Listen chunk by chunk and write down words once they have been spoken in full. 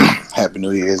Happy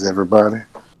New Year's, everybody.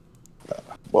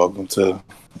 Welcome to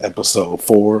episode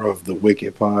 4 of the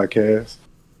Wicked Podcast.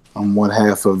 I'm one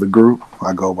half of the group.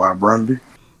 I go by Brundy.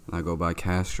 I go by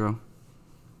Castro.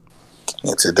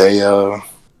 And today,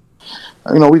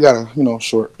 we got a,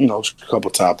 short, couple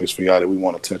topics for y'all that we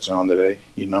want to touch on today,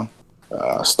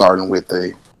 starting with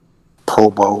the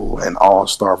Pro Bowl and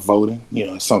All-Star voting.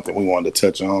 It's something we wanted to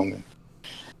touch on. And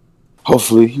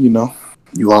hopefully,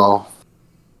 you all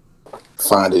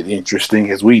find it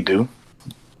interesting as we do.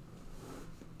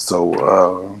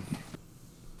 So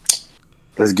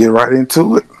let's get right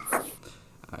into it.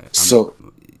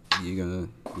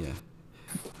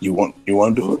 You want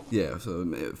to do it? Yeah. So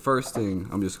first thing,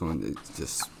 I'm just going to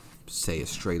just say it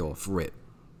straight off rip,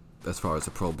 as far as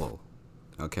the Pro Bowl.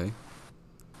 Okay.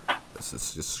 This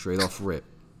is just straight off rip.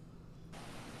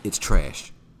 It's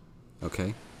trash.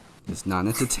 Okay. It's not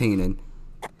entertaining.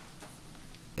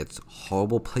 It's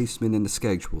horrible placement in the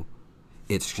schedule.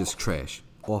 It's just trash.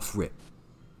 Off rip.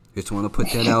 Just want to put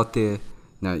that out there.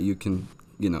 Now you can,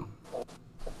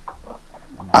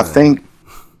 I think,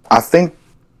 I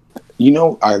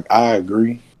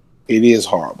agree. It is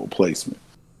horrible placement.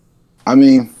 I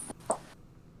mean,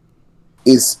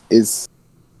 it's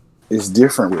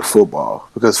different with football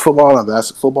because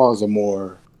football is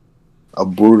a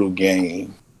brutal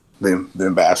game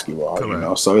than basketball.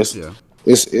 Correct. So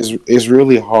it's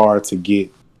really hard to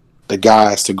get the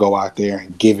guys to go out there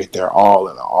and give it their all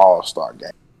in an all-star game.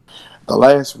 The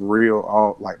last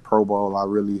real Pro Bowl I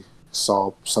really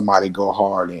saw somebody go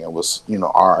hard in was,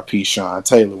 R.I.P. Sean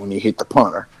Taylor when he hit the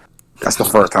punter. That's the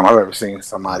first time I've ever seen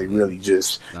somebody really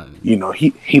just,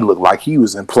 he looked like he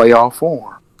was in playoff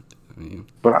form.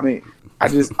 But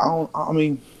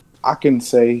I can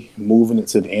say moving it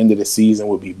to the end of the season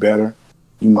would be better.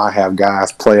 You might have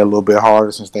guys play a little bit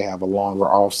harder since they have a longer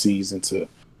off season to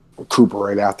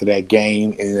recuperate after that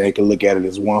game, and they can look at it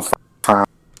as one time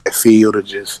field to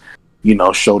just,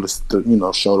 show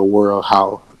the world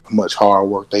how much hard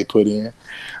work they put in.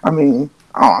 I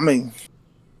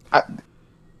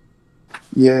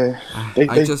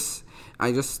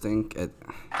just think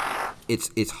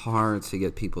it's hard to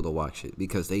get people to watch it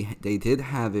because they did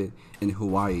have it in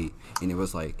Hawaii, and it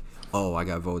was like, oh, I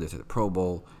got voted to the Pro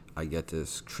Bowl. I get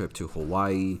this trip to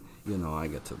Hawaii. I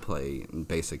get to play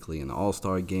basically an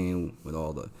all-star game with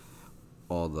all the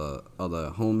other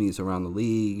homies around the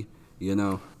league.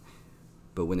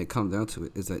 But when it comes down to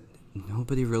it, is that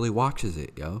nobody really watches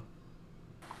it, yo.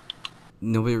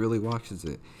 Nobody really watches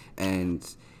it, and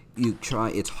you try.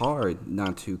 It's hard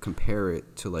not to compare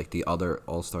it to like the other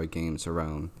all-star games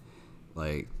around,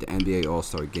 like the NBA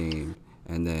All-Star Game,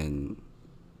 and then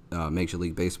Major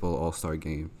League Baseball All-Star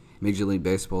Game. Major League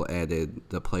Baseball added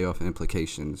the playoff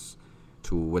implications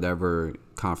to whatever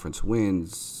conference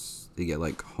wins. They get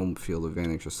like home field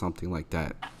advantage or something like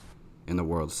that in the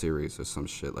World Series or some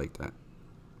shit like that.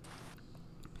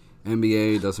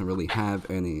 NBA doesn't really have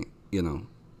any,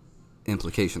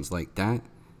 implications like that,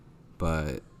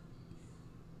 but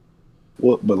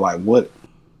what?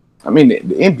 I mean, the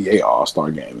NBA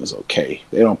All-Star Game is okay.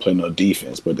 They don't play no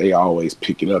defense, but they always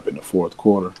pick it up in the fourth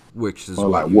quarter, which is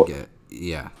what you get.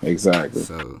 Yeah, exactly.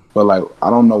 So, but I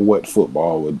don't know what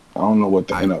football would. I don't know what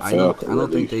the NFL. I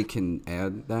don't think they can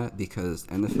add that because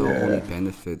NFL only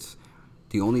benefits.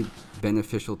 The only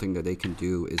beneficial thing that they can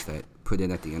do is that put it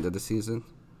at the end of the season,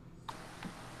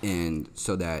 and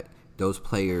so that those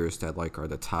players that are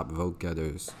the top vote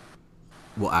getters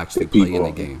will actually play in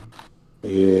the game.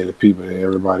 Yeah, the people that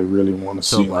everybody really want to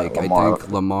see. So I think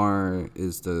Lamar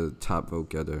is the top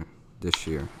vote getter this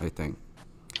year. I think,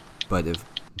 but if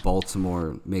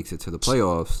Baltimore makes it to the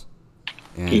playoffs,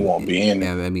 and he won't be in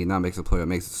it. Not makes the playoff,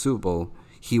 makes the Super Bowl,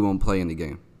 he won't play in the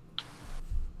game.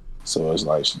 So it's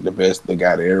like the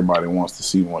guy that everybody wants to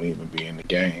see won't even be in the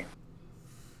game.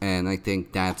 And I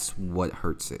think that's what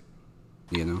hurts it,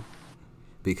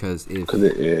 because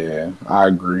I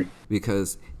agree.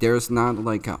 Because there's not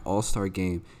like an all-star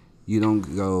game. You don't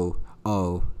go,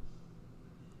 oh,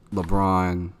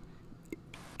 LeBron,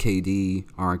 KD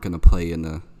aren't gonna play in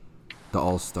the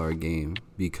all-star game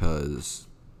because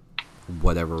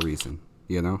whatever reason,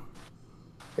 Yeah,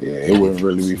 it would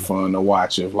really be fun to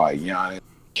watch if Giannis,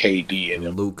 KD,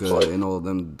 and Luka and all of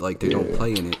them they don't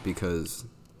play in it because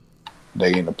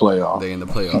they in the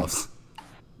playoffs.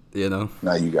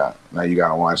 Now you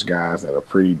gotta watch guys that are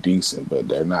pretty decent, but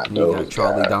they're not those. You got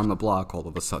Charlie guys down the block all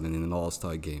of a sudden in an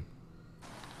all-star game.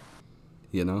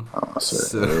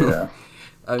 So, yeah.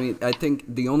 I think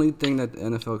the only thing that the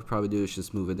NFL could probably do is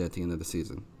just move it at the end of the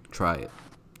season. Try it.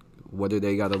 What do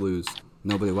they got to lose?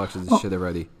 Nobody watches this shit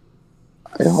already.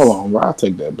 Hey, hold on, bro. I'll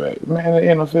take that back. Man, the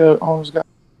NFL almost got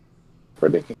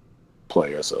predicted.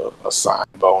 players a sign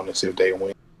bonus if they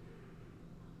win.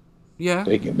 Yeah,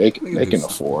 They do can something.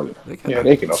 afford it. They can, Yeah,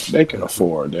 they can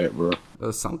afford that, bro.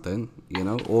 something,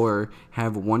 or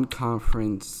have one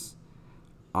conference.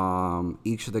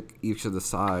 Each of the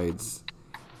sides,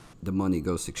 the money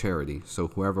goes to charity. So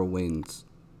whoever wins,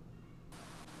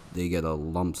 they get a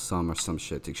lump sum or some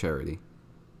shit to charity.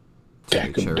 To the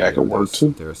That charity could of work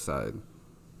too. their side.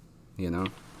 You know.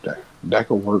 That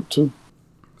could work too.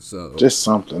 So Just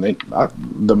something.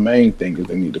 The main thing is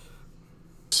they need to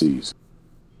season.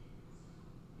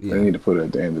 They yeah, need to put it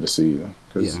at the end of the season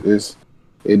because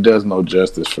yeah. it does no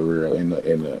justice for real in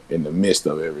the midst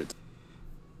of everything.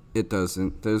 It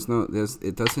doesn't.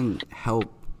 It doesn't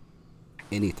help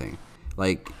anything.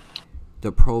 Like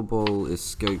the Pro Bowl is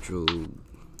scheduled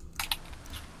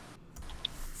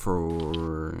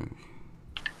for.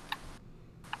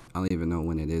 I don't even know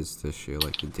when it is this year.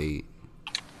 Like the date.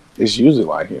 It's usually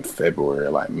like in February,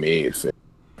 like mid February.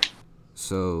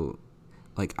 So,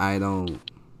 like I don't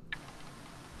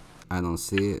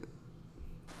see it.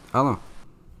 I don't know.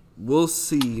 We'll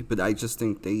see, but I just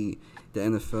think the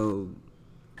NFL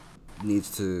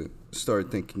needs to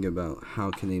start thinking about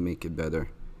how can they make it better,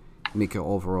 make an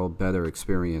overall better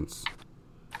experience,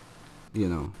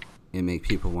 and make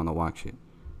people want to watch it.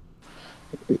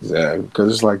 Exactly,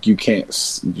 because it's like you can't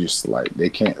just like they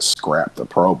can't scrap the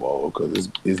Pro Bowl because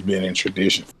it's been in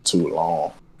tradition for too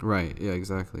long. Right. Yeah.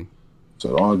 Exactly. So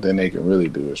the only thing they can really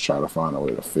do is try to find a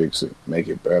way to fix it, make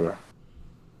it better.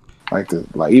 Like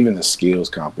even the skills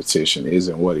competition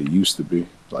isn't what it used to be.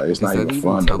 Like it's Is not that even even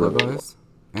fun to really. televised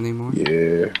anymore?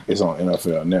 Yeah, it's on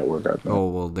NFL Network. I think Oh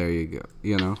well, there you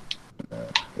go.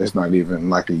 it's not even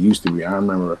like it used to be. I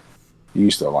remember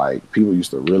people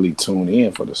used to really tune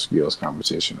in for the skills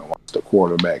competition and watch the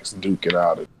quarterbacks duke it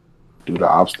out and do the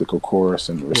obstacle course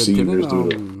and the Yeah. Didn't receivers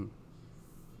do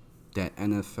the. that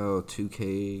NFL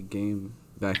 2K game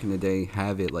back in the day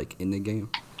have it like in the game?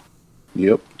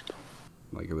 Yep.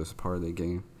 Like it was part of the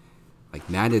game. Like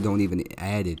Madden don't even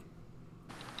add it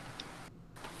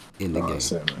in the game.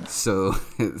 Man. So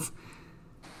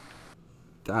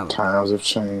Times have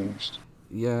changed.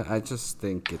 yeah, I just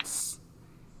think it's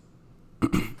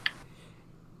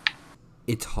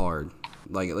hard.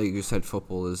 Like you said,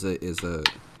 football is a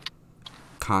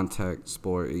contact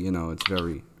sport. It's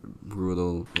very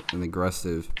brutal and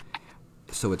aggressive.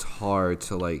 So it's hard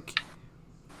to like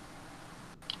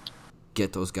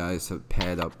get those guys to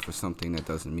pad up for something that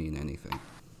doesn't mean anything.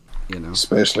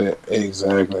 Especially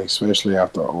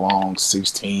after a long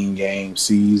 16-game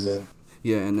season.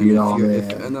 Yeah, and then You know what I if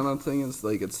mean? another thing is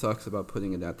like it sucks about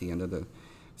putting it at the end of the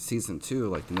season too.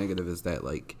 Like the negative is that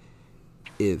like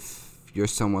if you're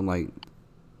someone like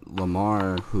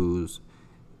Lamar who's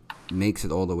makes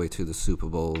it all the way to the Super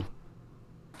Bowl,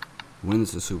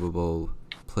 wins the Super Bowl,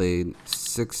 played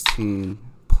 16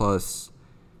 plus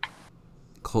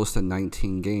close to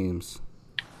 19 games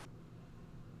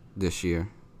this year,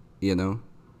 to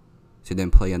then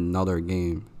play another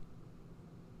game.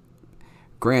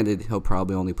 Granted, he'll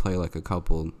probably only play like a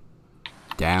couple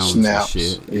downs Snaps, and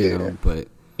shit, but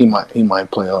he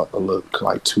might play a look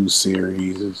like 2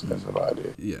 series. That's about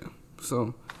it. Yeah.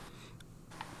 So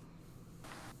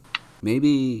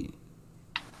maybe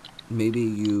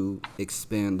you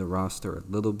expand the roster a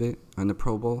little bit on the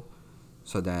Pro Bowl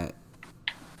so that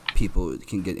people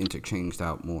can get interchanged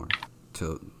out more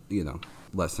to,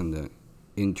 lessen the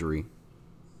injury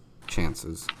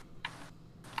chances.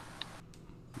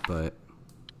 But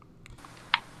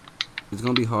it's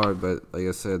going to be hard, but like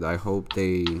I said, I hope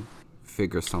they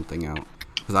figure something out.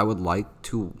 Because I would like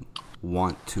to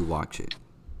want to watch it,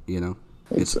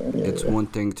 It's one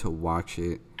thing to watch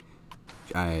it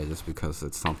just because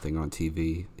it's something on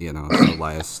TV, it's the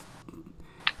last,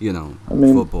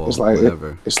 football, it's like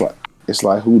whatever. It's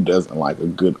like who doesn't like a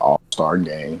good All-Star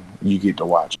game? You get to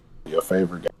watch your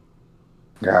favorite game.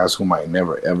 Guys who might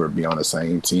never ever be on the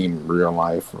same team in real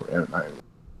life or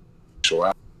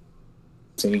actual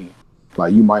team.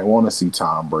 Like you might want to see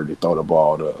Tom Brady throw the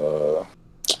ball to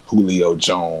Julio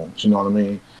Jones. You know what I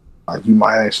mean? Like you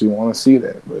might actually want to see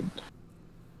that, but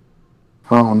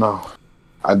I don't know.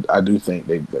 I do think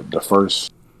the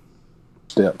first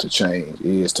step to change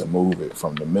is to move it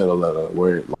from the middle of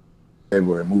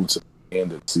February, move to the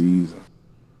end of the season.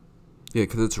 Yeah,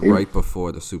 because it's right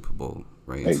before the Super Bowl,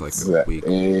 right? It's like a week.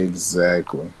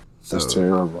 Exactly. That's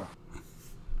terrible.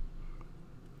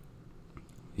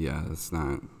 Yeah, it's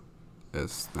not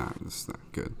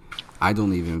good. I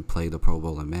don't even play the Pro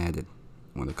Bowl in Madden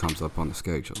when it comes up on the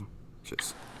schedule.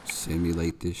 Just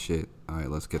simulate this shit. All right,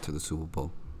 let's get to the Super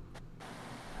Bowl.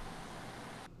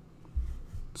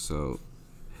 So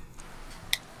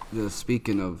Just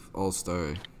speaking of All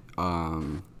Star, I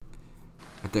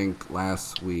think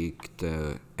last week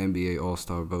the NBA All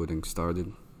Star voting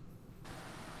started.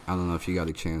 I don't know if you got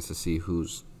a chance to see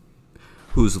who's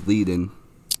leading.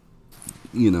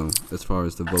 As far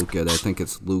as the vote get, I think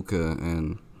it's Luka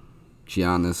and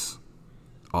Giannis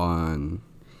on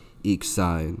each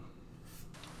side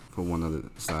for one of the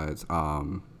sides.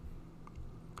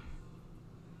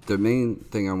 The main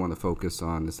thing I want to focus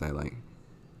on is that like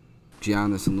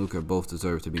Giannis and Luka both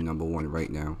deserve to be number one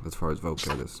right now as far as vote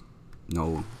getters.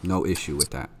 No issue with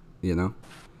that.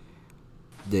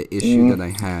 The issue that I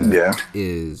have Yeah.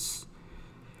 is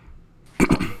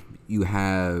you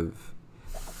have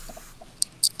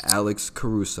Alex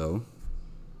Caruso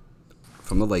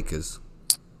from the Lakers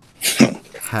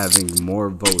having more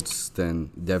votes than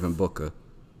Devin Booker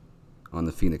on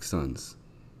the Phoenix Suns,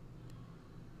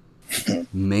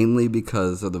 mainly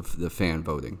because of the fan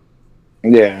voting.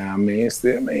 Yeah, I mean, it's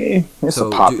a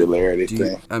popularity do you,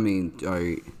 thing. I mean,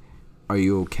 are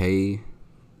you okay?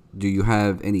 Do you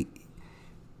have any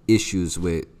issues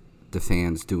with the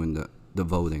fans doing the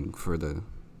voting for the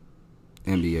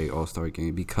NBA All-Star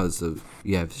Game because of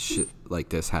you have shit like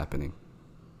this happening?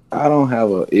 I don't have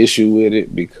an issue with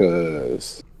it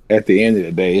because at the end of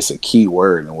the day, it's a key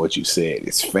word in what you said.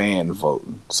 It's fan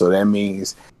voting. So that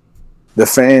means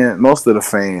most of the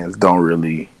fans don't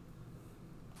really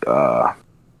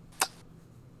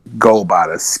go by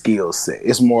the skill set.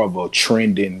 It's more of a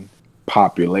trending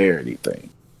popularity thing.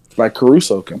 Like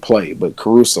Caruso can play, but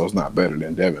Caruso's not better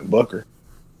than Devin Booker.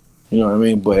 You know what I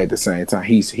mean? But at the same time,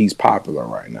 he's popular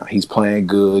right now. He's playing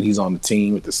good. He's on the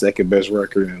team with the second best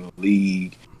record in the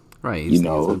league. Right.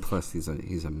 Plus he's a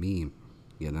meme.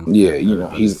 Yeah. Like,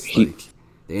 the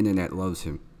internet loves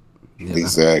him.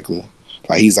 Exactly.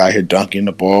 Like he's out here dunking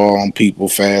the ball on people,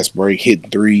 fast break,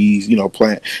 hitting threes.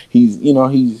 Playing. He's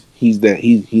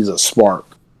a spark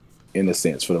in a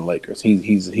sense for the Lakers.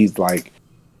 He's like,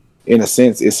 in a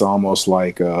sense, it's almost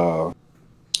like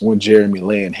when Jeremy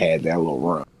Lin had that little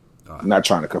run. I'm not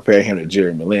trying to compare him to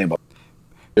Jeremy Lin, but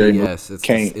it's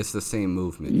the same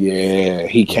movement. Yeah,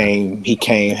 he came,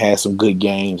 had some good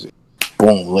games.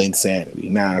 Boom, Linsanity.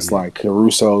 Now it's like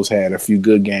Caruso's had a few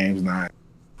good games. Now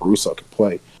Caruso can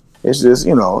play. It's just, I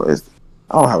don't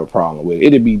have a problem with it.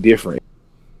 It'd be different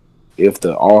if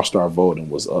the All-Star voting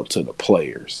was up to the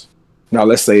players. Now,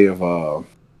 let's say if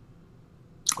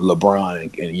LeBron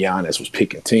and Giannis was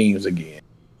picking teams again,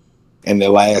 and the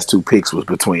last two picks was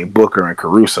between Booker and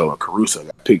Caruso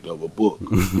got picked over Book.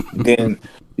 then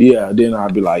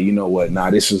I'd be like, you know what? Nah,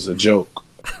 this is a joke.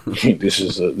 this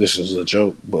is a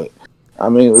joke. But I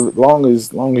mean, as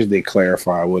long as they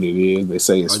clarify what it is, they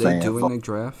say it's fan. Are they doing the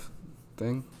draft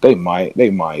thing? They might.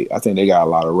 I think they got a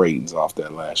lot of ratings off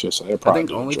that last year, so they're probably. I think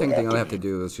the only thing they'll have to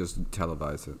do is just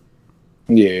televise it.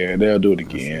 Yeah, they'll do it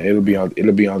again. It'll be on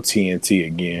TNT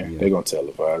again. Yeah. They're gonna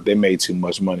televise. They made too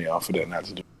much money off of that not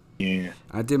to do it again.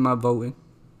 I did my voting.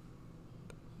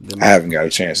 I haven't got a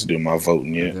chance to do my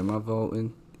voting yet. I did my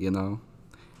voting. It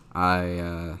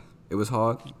was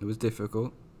hard. It was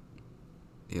difficult.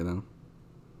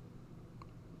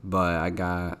 But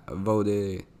I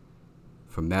voted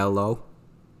for Melo.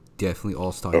 Definitely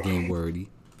All-Star game worthy.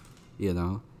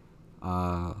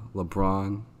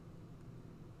 LeBron,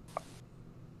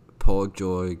 Paul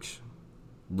George,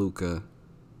 Luka,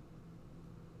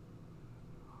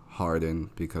 Harden,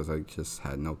 because I just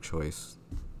had no choice.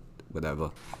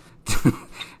 Whatever.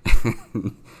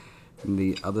 And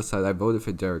the other side, I voted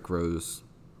for Derrick Rose.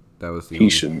 That was the he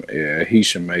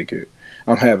should make it.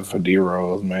 I'm happy for D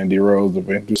Rose, man. D Rose has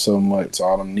been through so much,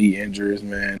 all them knee injuries,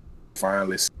 man.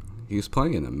 Finally, he was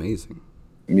playing amazing.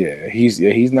 Yeah, he's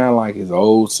not like his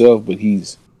old self, but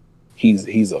he's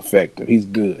effective. He's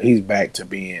good. He's back to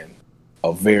being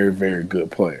a very, very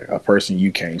good player. A person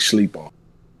you can't sleep on.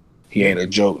 He ain't a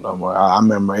joke no more. I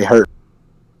remember it hurt.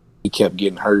 He kept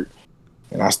getting hurt,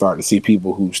 and I started to see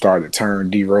people who started to turn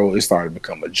D Rose. It started to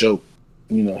become a joke.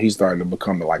 He started to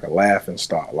become like a laughing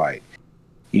stock. Like,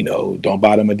 don't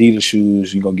buy them Adidas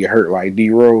shoes. You're going to get hurt like D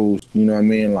Rose. You know what I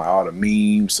mean? Like all the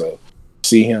memes. So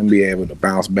see him be able to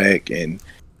bounce back and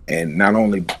not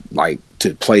only like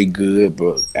to play good,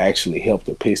 but actually help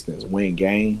the Pistons win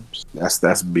games.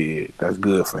 That's big. That's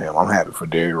good for him. I'm happy for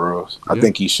Derrick Rose. I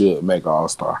think he should make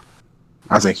All-Star.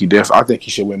 I think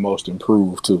he should win Most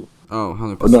Improved too. Oh,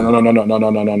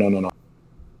 100%. No.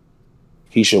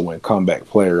 He should win Comeback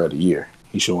Player of the Year.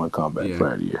 He should win Comeback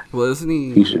Player of the Year. Well, isn't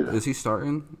he? Is he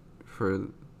starting for?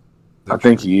 I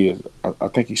think he is. I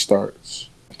think he starts.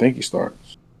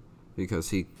 Because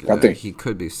he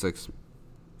could be six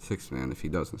Six man if he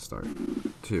doesn't start.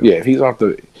 Too. Yeah, if he's off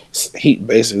the,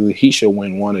 he should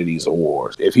win one of these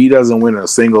awards. If he doesn't win a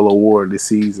single award this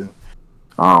season,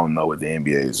 I don't know what the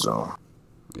NBA is doing.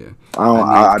 Yeah,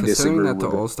 I considering disagree that the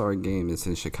with it. All-Star game is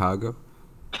in Chicago,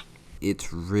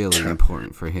 it's really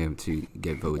important for him to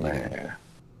get voted in. Man,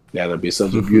 that'll be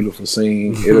such a beautiful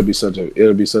scene. It'll be such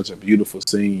a beautiful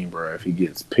scene, bro. If he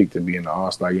gets picked to be in the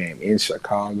All-Star game in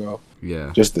Chicago,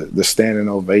 Yeah, just the standing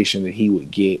ovation that he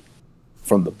would get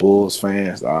from the Bulls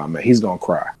fans, man, he's gonna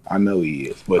cry. I know he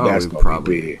is, but that's gonna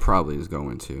be big. Probably is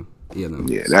going to. You know.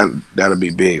 Yeah, that'll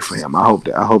be big for him. I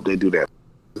hope they do that.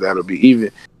 That'll be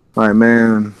even like,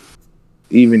 man,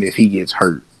 even if he gets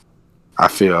hurt, I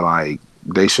feel like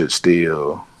they should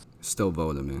still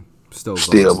vote him in. Still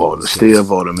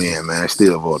vote him in, man.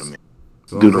 Still vote him in.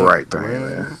 Well, Do the right thing,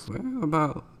 man. We're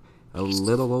about a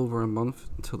little over a month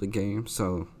until the game,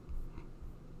 so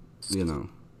you know,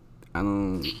 I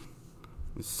don't.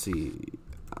 Let's see.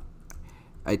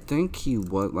 I think he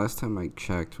was, last time I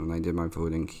checked when I did my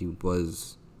voting, he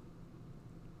was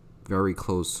very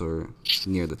close or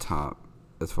near the top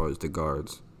as far as the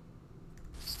guards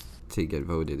to get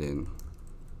voted in.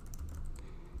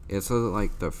 It's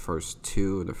like the first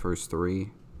two, the first three,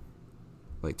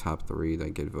 like top three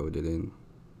that get voted in.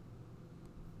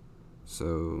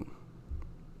 So,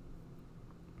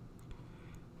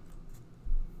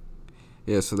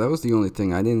 yeah, so that was the only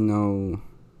thing. I didn't know.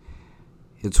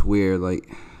 It's weird,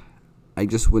 like, I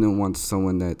just wouldn't want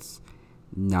someone that's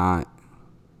not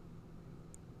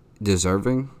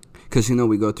deserving. Because, you know,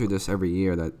 we go through this every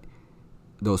year that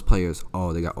those players,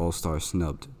 they got all-star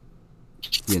snubbed.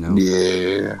 You know?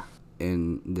 Yeah.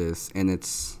 And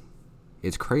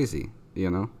it's crazy,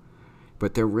 you know?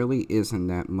 But there really isn't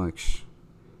that much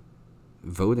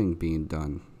voting being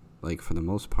done, like, for the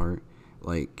most part.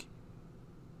 Like,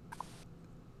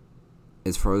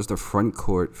 as far as the front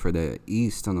court for the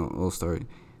East on the All-Star,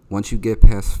 once you get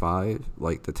past 5,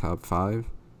 like the top 5,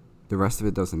 the rest of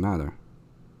it doesn't matter.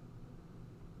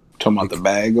 Talking about the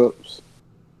bag ups?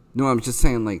 No, I'm just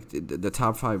saying, like, the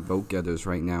top 5 vote getters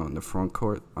right now in the front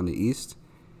court on the East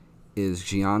is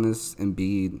Giannis,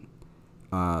 Embiid,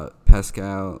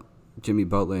 Pascal, Jimmy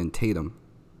Butler, and Tatum.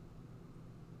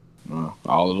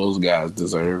 All of those guys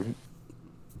deserve it.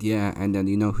 Yeah, and then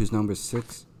you know who's number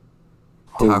 6?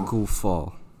 Taco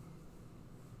Fall.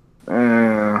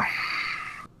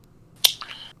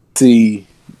 See.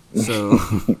 So,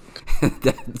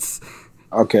 that's...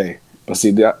 Okay, but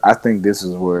see, I think this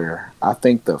is where I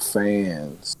think the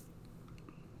fans.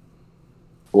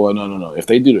 Well, no. If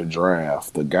they do the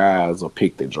draft, the guys will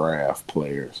pick the draft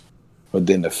players, but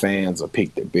then the fans will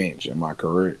pick the bench. Am I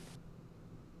correct?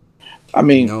 I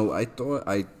mean, no. I thought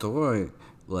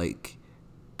like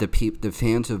the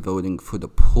fans are voting for the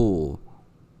pool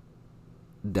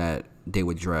that they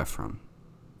would draft from.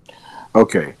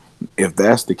 Okay, if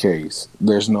that's the case,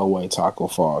 there's no way Taco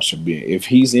Fall should be. If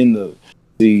he's in the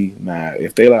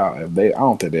if they I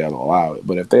don't think they'll allow it,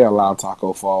 but if they allow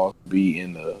Taco Fall to be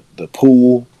in the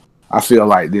pool, I feel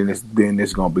like then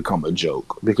it's gonna become a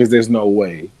joke because there's no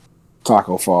way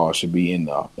Taco Fall should be in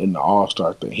the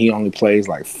All-Star thing. He only plays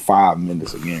like 5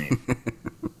 minutes a game.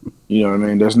 You know what I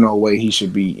mean? There's no way he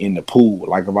should be in the pool.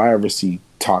 Like if I ever see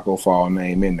Taco Fall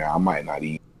name in there, I might not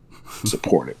even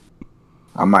support it.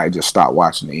 I might just stop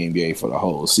watching the NBA for the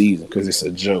whole season because it's a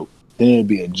joke. Then it'll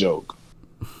be a joke.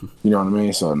 You know what I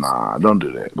mean? So nah, don't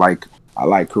do that. Like I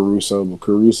like Caruso, but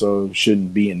Caruso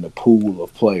shouldn't be in the pool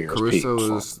of players.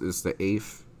 Caruso is the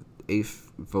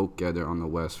eighth vote getter on the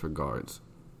West for guards.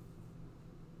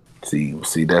 See,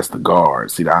 that's the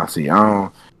guard.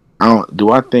 I don't.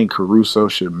 Do I think Caruso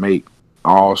should make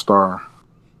All-Star?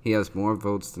 He has more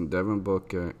votes than Devin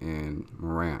Booker and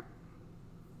Morant.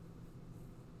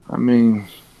 I mean,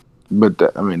 but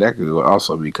that could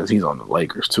also be because he's on the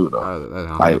Lakers too, though.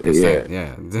 100%,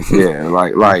 yeah,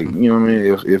 like you know what I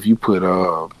mean. If you put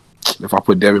if I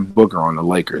put Devin Booker on the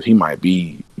Lakers, he might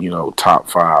be top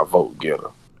 5 vote getter.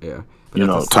 Yeah,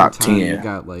 but top 10. You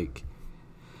got like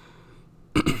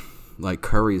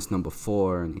Curry's number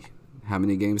 4, and how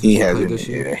many games he hasn't played this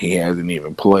year? Yeah, he hasn't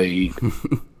even played.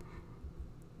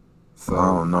 So I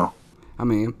don't know. I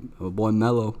mean, a boy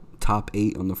Melo, top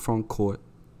 8 on the front court.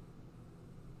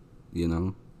 We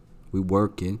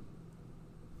working.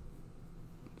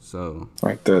 So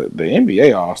like the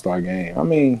NBA All-Star game. I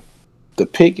mean, the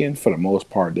picking for the most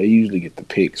part, they usually get the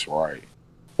picks right.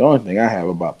 The only thing I have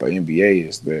about the NBA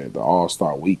is the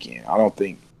All-Star weekend.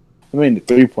 The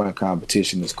 3-point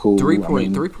competition is cool.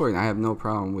 3-point, I have no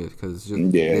problem with because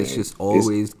it's just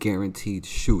always guaranteed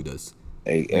shooters.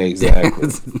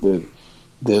 Exactly.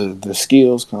 the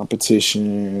skills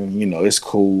competition, it's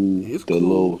cool. It's The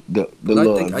cool, the but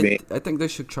little event. I think they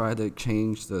should try to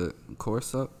change the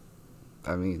course up.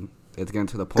 I mean, it's getting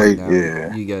to the They point now.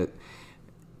 yeah. You get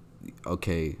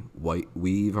okay, white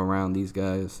weave around these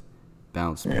guys,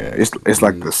 bounce Yeah, back, it's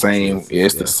like the weave. same. Yeah,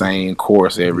 it's the Yeah. same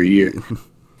course every year.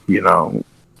 You know,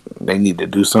 they need to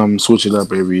do something, switch it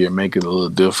up every year, make it a little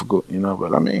difficult.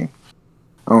 But I mean,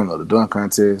 I don't know the dunk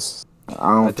contest. I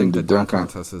I don't think think the the dunk dunk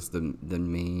contest is the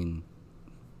main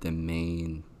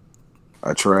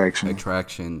attraction.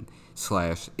 attraction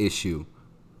slash issue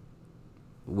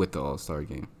with the All Star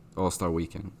game, All Star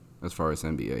weekend, as far as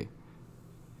NBA.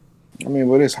 I mean,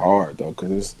 but it's hard though,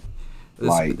 cause it's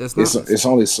like There's not. it's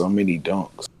only so many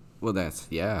dunks. Well, that's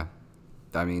yeah.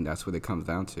 I mean, that's what it comes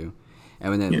down to.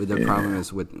 And the problem Yeah,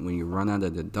 is with when you run out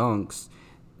of the dunks,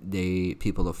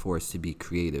 people are forced to be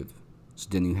creative. So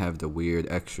then you have the weird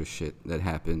extra shit that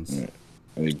happens, yeah,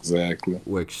 exactly.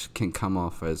 which can come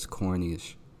off as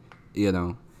cornyish, you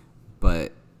know.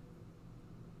 But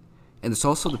and it's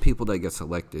also the people that get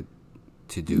selected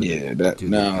to Yeah, that do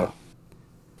that. now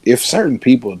if certain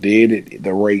people did it,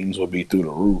 the ratings would be through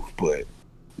the roof. But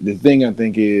the thing I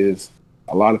think is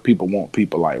a lot of people want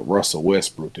people like Russell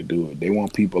Westbrook to do it. They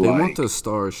want people They want the like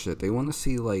star shit. They want to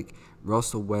see like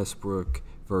Russell Westbrook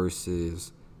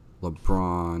versus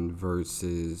LeBron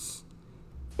versus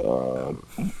uh,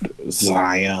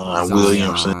 Zion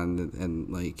Williamson. Zion and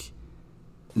like is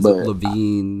it But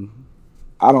Levine?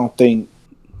 I don't think,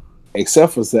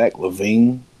 except for Zach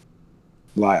Levine,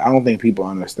 like I don't think people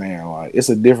understand. Like it's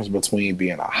a difference between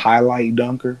being a highlight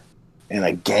dunker and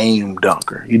a game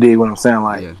dunker. You dig what I'm saying?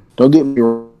 Like, Yeah, don't get me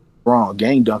wrong,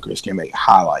 game dunkers can make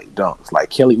highlight dunks. Like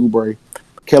Kelly Oubre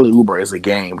is a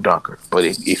game dunker, but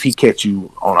if he catch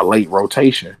you on a late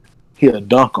rotation, he'll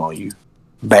dunk on you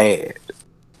bad.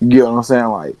 You get what I'm saying?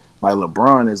 Like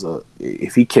LeBron is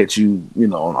if he catch you,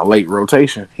 on a late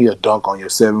rotation, he'll dunk on your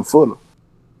 7-footer.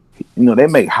 They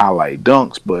make highlight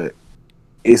dunks, but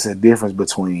it's a difference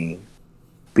between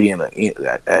being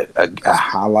a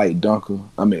highlight dunker,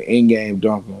 I mean, in-game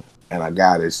dunker, and a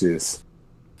guy that's just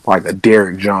like a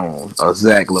Derrick Jones, a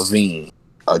Zach Levine,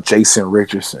 a Jason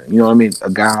Richardson. You know what I mean?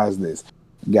 Guys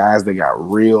that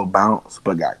got real bounce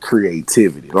but got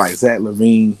creativity. Like Zach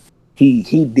Levine,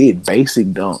 he did basic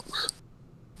dunks,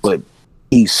 but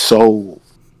he's so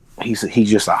he's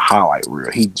just a highlight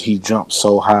reel. He jumps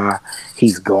so high,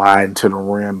 he's gliding to the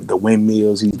rim. The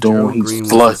windmills he's doing, Gerald he's Green was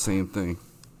the flush. same thing.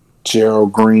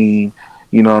 Gerald Green,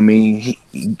 you know what I mean?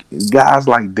 Guys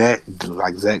like that,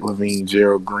 like Zach Levine,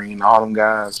 Gerald Green, all them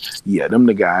guys, yeah, them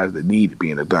the guys that need to be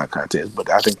in the dunk contest.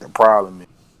 But I think the problem is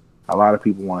a lot of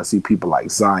people want to see people like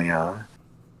Zion,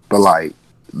 but like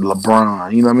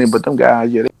LeBron, you know what I mean? But them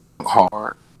guys, yeah, they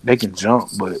hard. They can jump,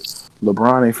 but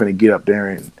LeBron ain't finna get up there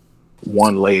and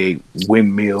one leg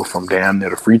windmill from down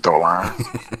near the free throw line.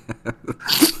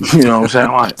 You know what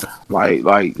I'm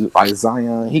saying? Like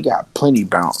Zion, he got plenty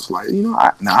bounce. Like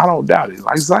I don't doubt it.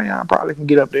 Like Zion probably can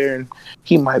get up there and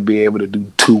he might be able to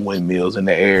do 2 windmills in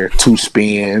the air, 2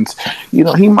 spins. He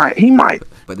might.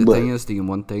 But the thing is, the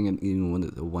one thing that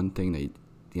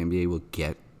the NBA will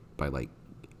get by like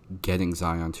getting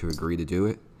Zion to agree to do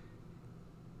it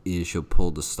is you'll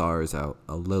pull the stars out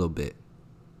a little bit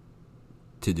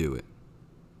to do it.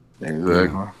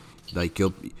 Exactly. Like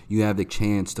you have the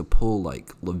chance to pull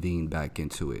like Levine back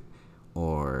into it,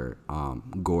 or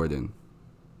Gordon.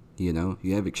 You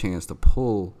have a chance to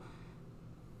pull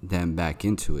them back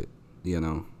into it.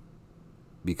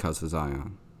 Because of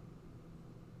Zion.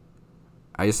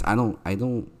 I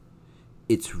don't.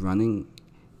 It's running.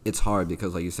 It's hard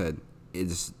because, like you said,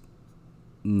 it's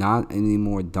not any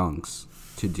more dunks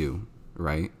to do,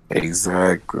 right?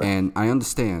 Exactly. And I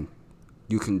understand.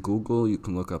 You can Google, you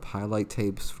can look up highlight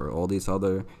tapes for all these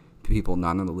other people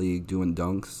not in the league doing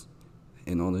dunks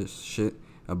and all this shit,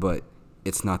 but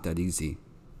it's not that easy.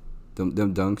 Them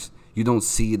dunks, you don't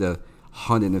see the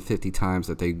 150 times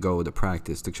that they go to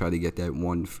practice to try to get that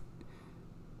one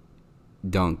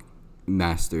dunk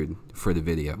mastered for the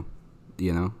video,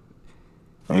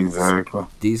 Exactly.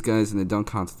 These guys in the dunk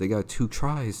contest, they got 2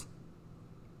 tries,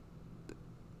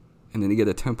 and then they get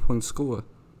a 10-point score,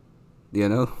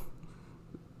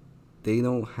 They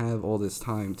don't have all this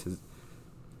time to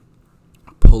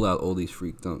pull out all these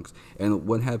freak dunks. And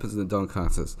what happens in the dunk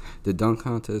contest? The dunk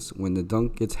contest, when the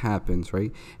dunk happens,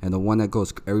 right? And the one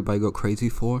that everybody go crazy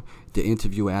for, the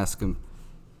interviewer asks him,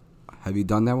 "Have you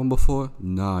done that one before?"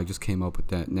 "No, I just came up with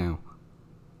that now."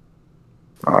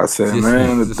 I said,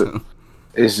 man,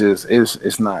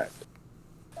 it's not.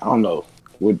 I don't know.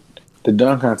 With the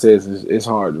dunk contest, it's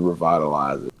hard to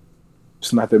revitalize it.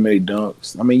 It's not that many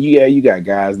dunks. I mean, yeah, you got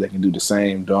guys that can do the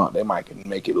same dunk. They might can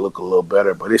make it look a little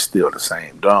better, but it's still the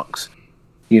same dunks.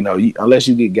 Unless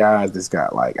you get guys that's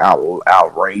got like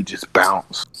outrageous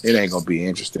bounce, it ain't gonna be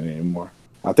interesting anymore.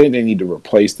 I think they need to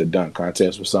replace the dunk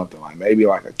contest with something like maybe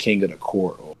like a king of the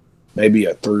court or maybe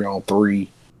a 3-on-3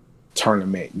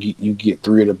 tournament. You get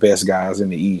three of the best guys in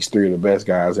the East, three of the best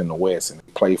guys in the West, and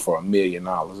they play for $1 million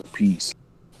a piece.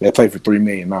 They play for $3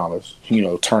 million,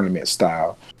 tournament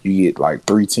style. You get like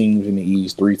 3 teams in the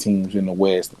East, 3 teams in the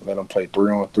West. Let them play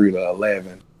 3-on-3 to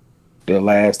 11. The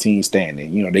last team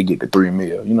standing, they get the $3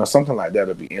 million. Something like that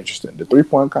would be interesting. The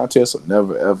 3-point contest will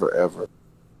never, ever, ever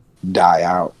die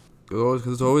out.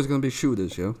 There's always going to be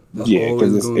shooters, yo. Yeah,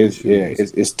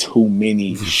 because it's too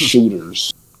many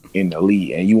shooters in the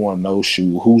league, and you want to know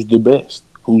who's the best.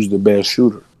 Who's the best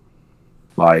shooter?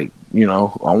 Like, I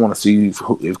want to see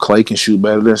if Clay can shoot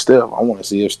better than Steph. I want to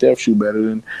see if Steph shoot better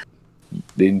than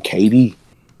KD.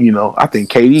 I think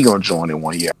KD gonna join in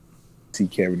one year. See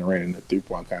Kevin Durant in the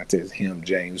 3-point contest. Him,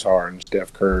 James Harden,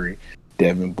 Steph Curry,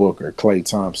 Devin Booker, Klay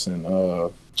Thompson.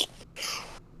 I'm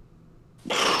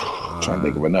trying to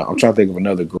think of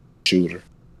another great shooter.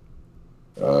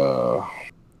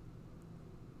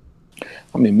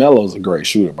 I mean, Melo's a great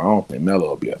shooter, but I don't think Melo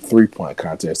will be a 3-point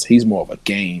contest. He's more of a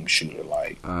game shooter,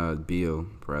 like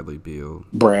Bradley Beal.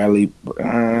 Well,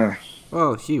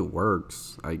 he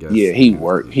works, I guess. Yeah, he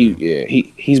works.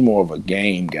 He's more of a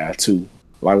game guy too.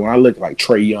 Like when I look like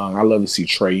Trae Young, I love to see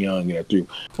Trae Young in a 3.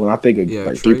 When I think of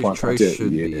like 3-point contest,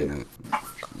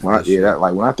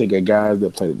 when I think of guys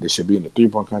that should be in the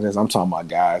 3-point contest, I'm talking about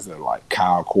guys that are like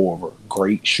Kyle Korver,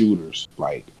 great shooters,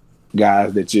 like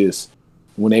guys that just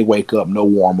when they wake up, no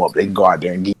warm up, they can go out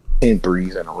there and get 10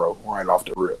 threes in a row right off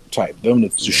the rip type. Them the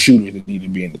shooters that need to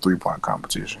be in the 3-point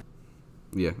competition.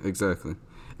 Yeah, exactly.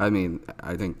 I mean,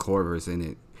 I think Korver's in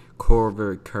it.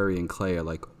 Korver, Curry, and Clay are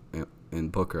like,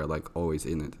 and Booker are like always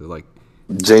in it. They're like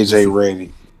JJ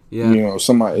Redick.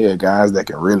 Yeah, guys that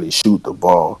can really shoot the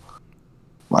ball.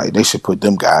 Like they should put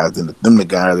them guys in the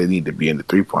guys that need to be in the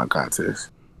 3-point contest.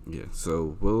 Yeah.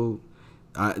 So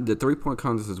the 3-point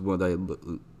contest is what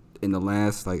in the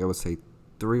last, like I would say,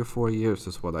 3 or 4 years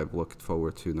is what I've looked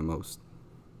forward to the most.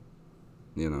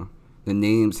 The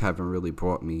names haven't really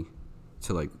brought me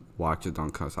to like watch a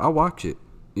dunk contest. I'll watch it,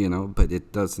 but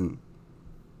it doesn't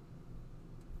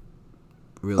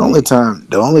really.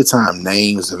 The only time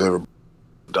names have ever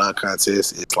dunk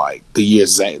contest is like the year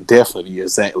Zach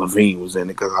LaVine was in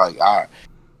it, because like I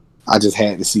just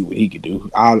had to see what he could do.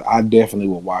 I definitely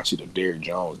would watch it if Derrick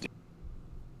Jones did.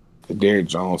 Derrick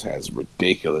Jones has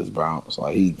ridiculous bounce.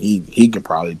 Like he can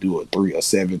probably do a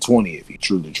 720 if he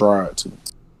truly tried to.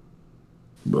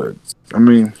 But I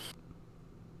mean,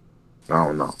 I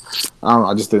don't know.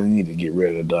 I just didn't need to get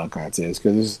rid of the dunk contest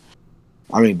because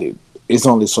it's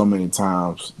only so many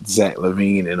times Zach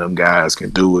LaVine and them guys can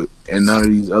do it, and none of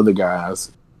these other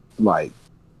guys like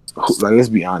let's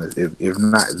be honest. If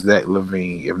not Zach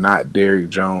LaVine, if not Derrick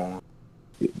Jones,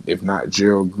 if not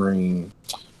Gerald Green,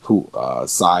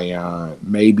 Zion,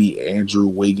 maybe Andrew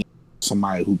Wiggins,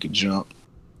 somebody who can jump.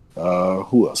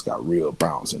 Who else got real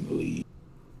bounce in the league?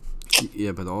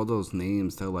 Yeah, but all those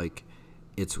names, they're like,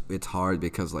 it's hard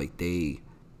because like they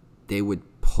would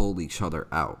pull each other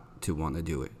out to want to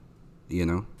do it,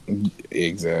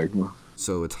 Exactly.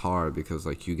 So it's hard because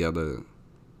like you gotta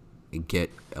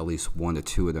get at least 1 or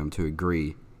 2 of them to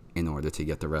agree in order to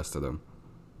get the rest of them.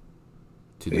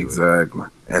 Exactly.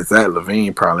 And Zach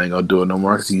LaVine probably ain't gonna do it no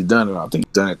more because he's done it. I think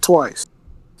he's done it twice.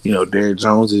 Derrick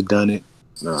Jones has done it.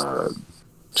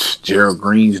 Gerald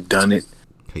Green's done it.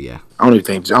 Yeah. I don't even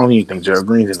think Gerald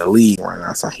Green's in the league right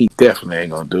now, so he definitely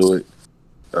ain't gonna do it.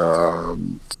 I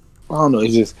don't know.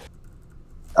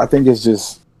 I think it's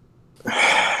just.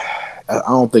 I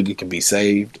don't think it can be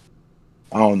saved.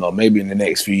 I don't know. Maybe in the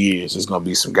next few years, there's gonna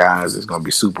be some guys that's gonna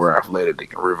be super athletic that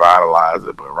can revitalize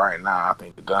it. But right now, I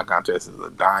think the dunk contest is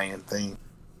a dying thing.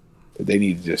 They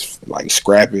need to just like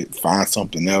scrap it, find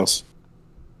something else.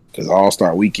 Because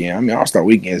All-Star Weekend, All-Star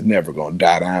Weekend is never gonna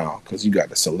die down. Because you got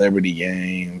the celebrity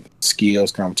game,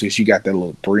 skills competition. You got that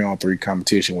little 3-on-3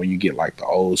 competition where you get like the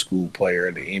old school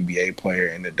player, the NBA player,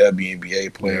 and the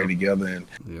WNBA player together, and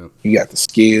you got the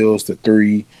skills, the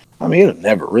 3. It'll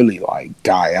never really like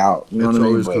die out. You know what I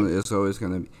mean? It's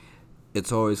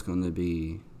always gonna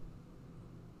be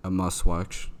a must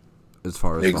watch as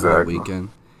far as the whole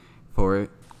weekend for it.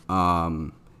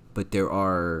 But there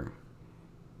are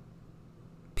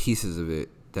pieces of it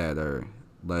that are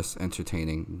less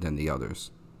entertaining than the others.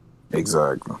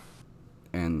 Exactly.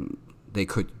 And they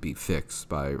could be fixed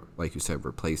by, like you said,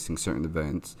 replacing certain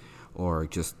events or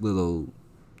just little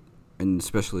and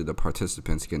especially the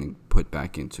participants getting put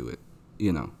back into it,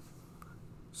 you know.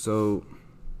 So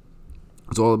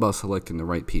it's all about selecting the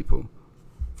right people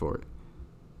for it.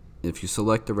 If you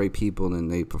select the right people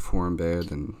and they perform bad,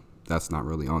 then that's not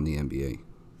really on the NBA.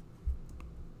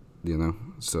 You know?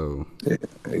 So Yeah,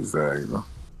 exactly.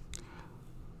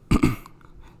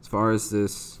 as far as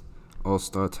this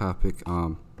All-Star topic,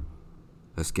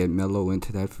 let's get Melo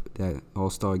into that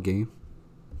All-Star game.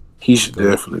 He should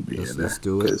definitely be in there. Let's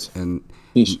do it. And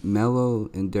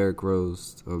Melo and Derrick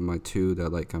Rose are my two that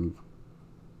like I'm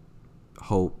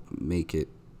hope make it.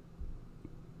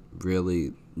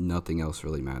 Really, nothing else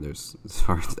really matters as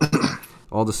far as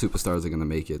all the superstars are gonna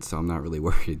make it, so I'm not really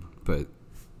worried. But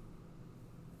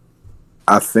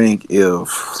I think if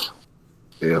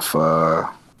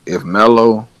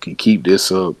Melo can keep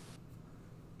this up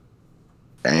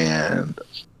and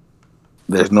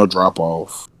there's no drop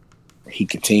off, he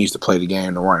continues to play the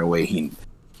game the right way.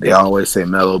 They always say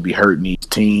Melo be hurting each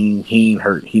team. He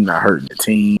not hurting the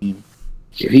team.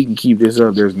 If he can keep this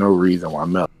up, there's no reason why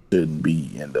Melo shouldn't be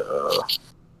in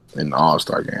the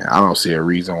All-Star game. I don't see a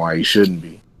reason why he shouldn't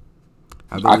be.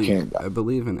 I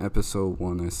believe in episode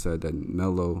 1 I said that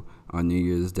Melo on New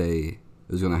Year's Day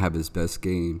was going to have his best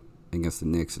game against the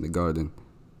Knicks in the Garden,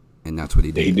 and that's what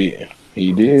he did.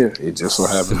 He did. It just so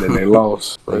happened that they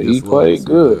lost, but he played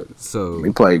good. So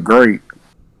he played great.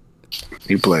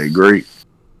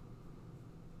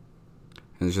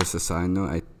 And it's just a side note,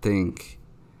 I think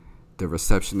the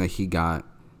reception that he got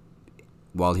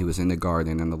while he was in the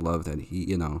Garden and the love that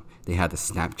they had the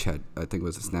Snapchat, I think it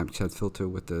was a Snapchat filter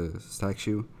with the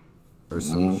statue or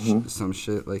some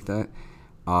shit like that.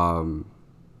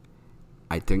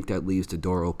 I think that leaves the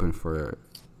door open for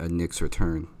a Knicks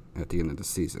return at the end of the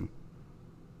season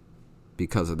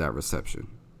because of that reception.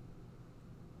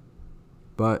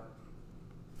 But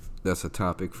that's a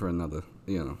topic for another,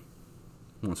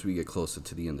 once we get closer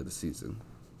to the end of the season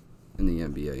in the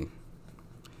NBA.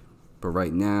 But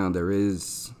right now, there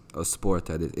is a sport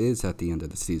that it is at the end of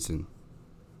the season.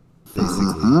 Basically,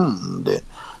 the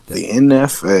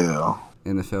NFL.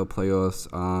 NFL playoffs.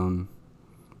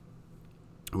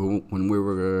 When we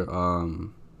were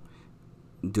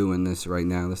doing this right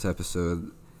now, this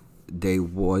episode, day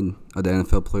 1 of the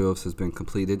NFL playoffs has been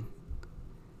completed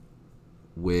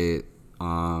with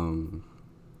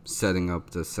setting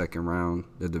up the second round,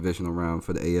 the divisional round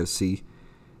for the AFC,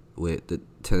 with the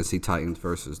Tennessee Titans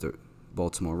versus the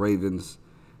Baltimore Ravens,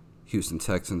 Houston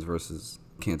Texans versus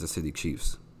Kansas City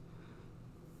Chiefs.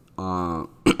 Getting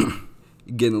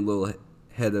a little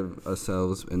ahead of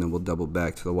ourselves, and then we'll double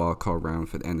back to the wild card round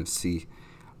for the NFC.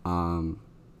 How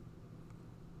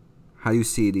do you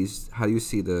see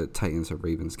the Titans or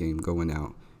Ravens game going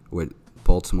out with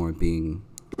Baltimore being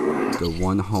the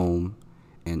one home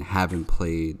and haven't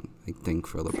played, I think,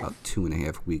 for about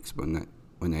 2.5 weeks when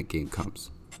that game comes?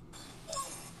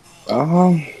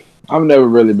 I've never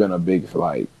really been a big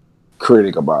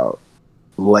critic about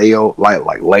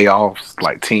layoffs,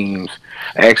 like teams.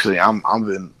 Actually, I'm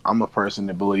a person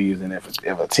that believes in if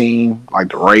a team like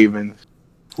the Ravens,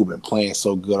 who've been playing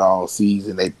so good all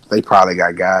season, they probably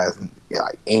got guys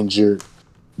injured,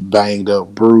 banged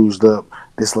up, bruised up.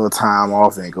 This little time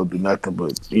off ain't gonna do nothing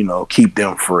but keep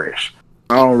them fresh.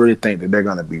 I don't really think that they're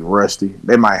gonna be rusty.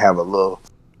 They might have a little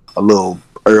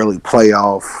early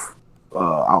playoff.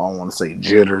 I don't want to say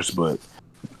jitters, but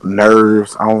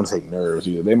nerves. I don't want to say nerves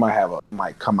either. They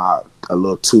might come out a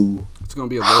little too. It's gonna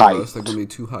be a low rush. They're gonna be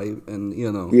too hype, and yeah.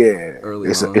 Early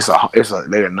it's on.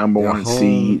 They're number one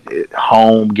seed,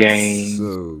 home game.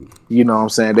 So, you know what I'm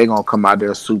saying? They're gonna come out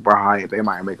there super hype. They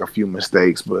might make a few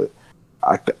mistakes, but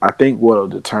I think what'll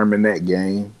determine that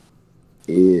game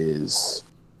is,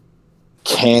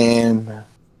 can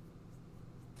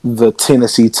the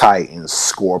Tennessee Titans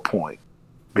score point?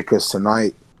 Because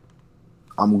tonight,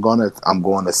 I'm going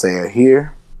to say it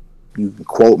here. You can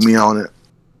quote me on it.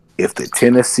 If the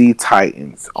Tennessee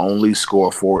Titans only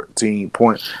score 14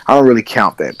 points, I don't really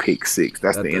count that pick six.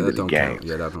 That's the end of the game. Count.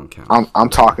 Yeah, that don't count. I'm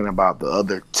talking about the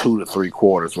other 2 to 3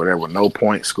 quarters where there were no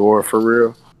points scored for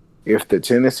real. If the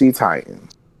Tennessee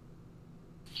Titans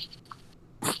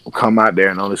come out there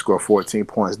and only score 14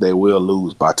 points, they will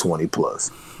lose by 20 plus.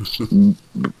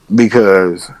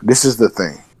 Because this is the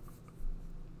thing.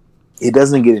 It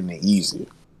doesn't get any easier.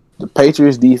 The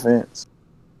Patriots defense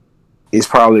is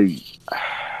probably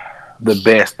the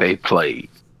best they played.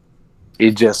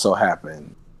 It just so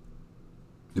happened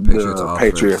the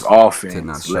Patriots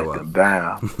offense let them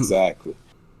down. Exactly.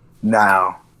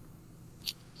 Now,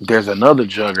 there's another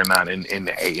juggernaut in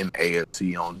the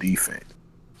AFC on defense,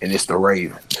 and it's the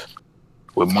Ravens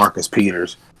with Marcus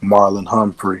Peters, Marlon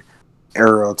Humphrey,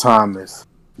 Earl Thomas,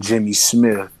 Jimmy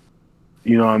Smith,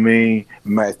 you know what I mean?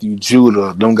 Matthew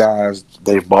Judah, them guys,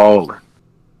 they balling.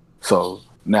 So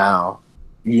now,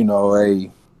 you know,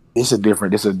 it's a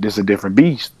different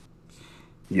beast.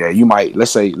 Yeah, you might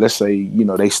let's say, you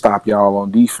know, they stop y'all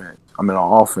on defense. I mean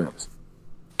on offense.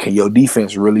 Can your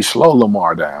defense really slow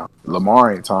Lamar down?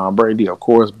 Lamar ain't Tom Brady, of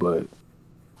course, but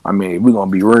I mean, if we're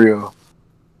gonna be real,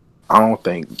 I don't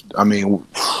think. I mean,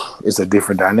 it's a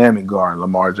different dynamic guard.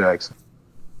 Lamar Jackson.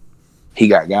 He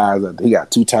got guys. He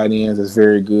got two tight ends that's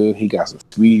very good. He got some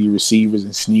speedy receivers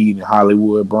in Snead and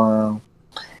Hollywood Brown.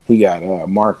 He got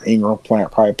Mark Ingram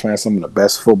probably playing some of the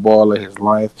best football of his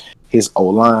life. His O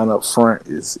line up front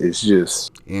is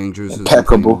just Andrews has been playing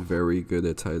impeccable. very good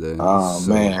at tight end. Oh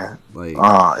So man, like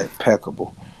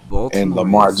impeccable. And Baltimore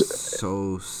Lamar, is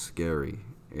so scary.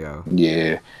 Yeah.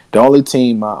 yeah, the only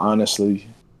team I honestly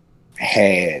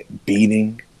had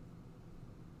beating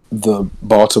the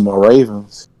Baltimore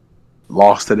Ravens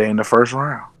lost today in the first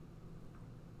round.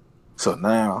 So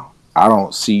now I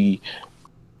don't see.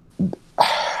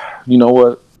 You know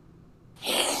what?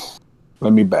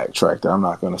 Let me backtrack that. I'm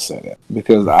not going to say that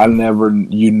because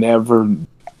you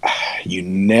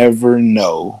never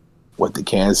know what the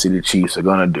Kansas City Chiefs are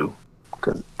going to do.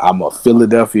 Because I'm a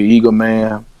Philadelphia Eagle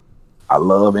man. I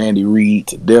love Andy Reid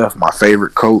to death. My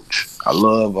favorite coach. I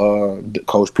love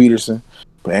Coach Peterson.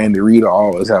 But Andy Reid will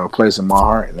always have a place in my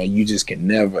heart. And you just can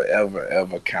never, ever,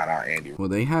 ever count out Andy Reid. Well,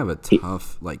 they have a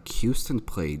tough. Like Houston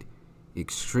played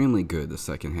extremely good the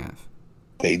second half.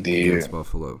 They did against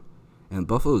Buffalo, and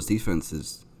Buffalo's defense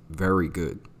is very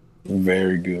good.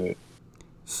 Very good.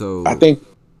 So I think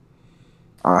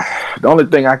the only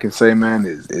thing I can say, man,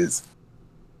 is as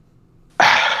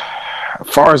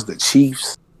far as the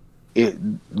Chiefs,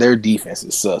 their defense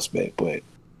is suspect, but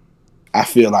I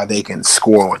feel like they can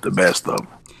score with the best of them.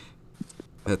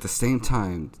 At the same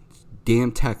time,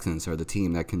 damn Texans are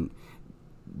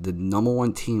the number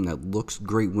one team that looks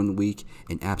great one week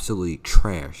and absolutely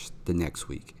trash the next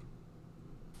week.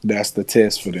 That's the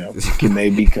test for them. Can they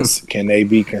be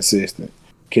consistent?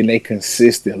 Can they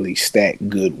consistently stack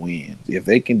good wins? If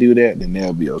they can do that, then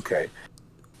they'll be okay.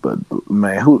 But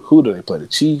man, who do they play? The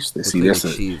Chiefs. They play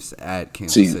the Chiefs at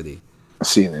Kansas City.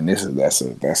 See, and that's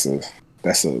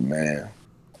a man,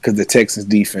 because the Texans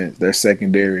defense, their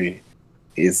secondary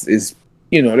is it's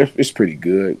pretty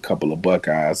good. A couple of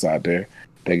Buckeyes out there.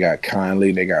 They got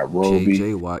Conley, they got Roby.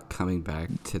 J.J. Watt coming back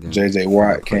to them. J.J.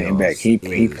 Watt came back. He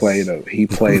played a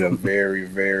very,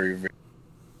 very, very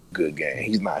good game.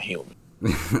 He's not human,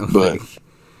 but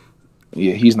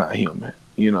yeah, he's not human.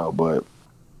 You know, but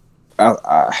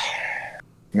I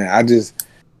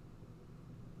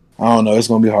don't know. It's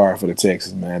gonna be hard for the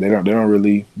Texans, man. They don't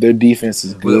really. Their defense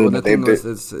is good. Well, the thing is,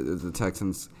 the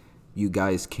Texans, you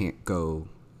guys can't go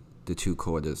the two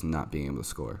quarters not being able to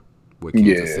score with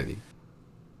Kansas City.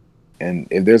 And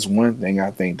if there's one thing I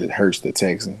think that hurts the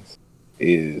Texans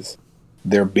is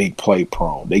they're big play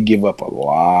prone. They give up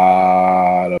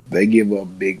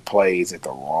big plays at the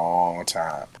wrong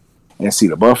time. And see,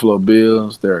 the Buffalo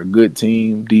Bills, they're a good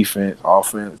team, defense,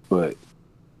 offense, but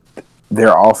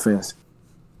their offense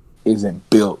isn't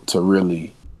built to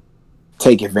really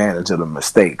take advantage of the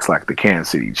mistakes like the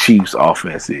Kansas City Chiefs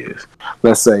offense is.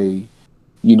 Let's say,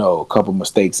 a couple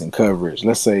mistakes in coverage.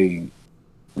 Let's say,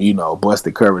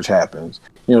 busted coverage happens.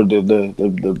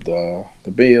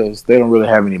 The Bills, they don't really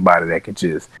have anybody that can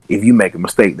just, if you make a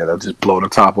mistake, that'll just blow the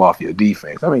top off your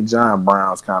defense. I mean, John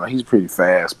Brown's he's pretty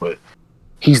fast, but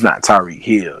he's not Tyreek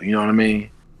Hill. You know what I mean?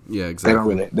 Yeah,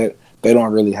 exactly. They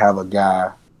don't really have a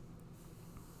guy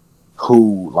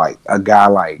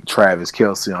like Travis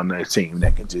Kelce on their team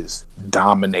that can just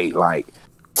dominate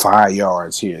 5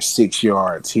 yards here, 6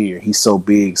 yards here. He's so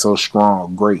big, so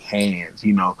strong, great hands.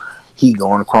 He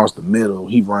going across the middle.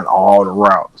 He run all the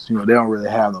routes. They don't really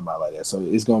have nobody like that. So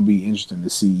it's going to be interesting to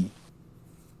see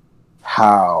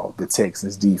how the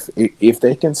Texans defense, if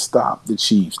they can stop the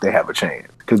Chiefs, they have a chance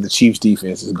because the Chiefs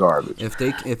defense is garbage.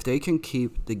 If they can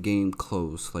keep the game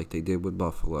close like they did with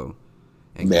Buffalo,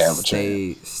 and they have a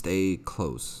chance. Stay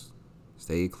close,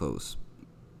 they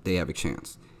have a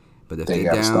chance. But if they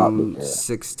they're down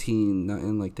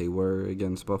 16-0 like they were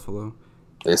against Buffalo,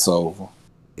 it's over.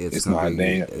 It's not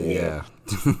damn. Yeah.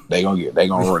 they gonna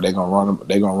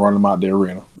run them out the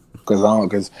arena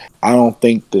because I don't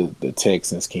think the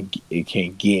Texans can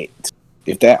get,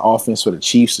 if that offense for the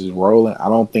Chiefs is rolling. I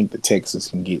don't think the Texans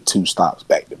can get 2 stops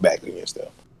back to back against them,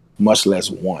 much less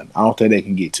 1. I don't think they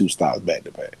can get 2 stops back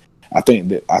to back. I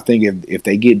think if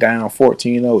they get down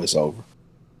 14-0, it's over.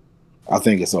 I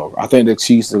think it's over. I think the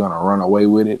Chiefs are gonna run away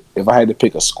with it. If I had to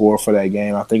pick a score for that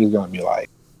game, I think it's gonna be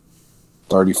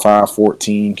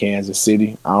 35-14 Kansas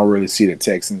City. I don't really see the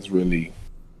Texans really.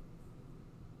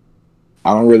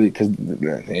 I don't really because,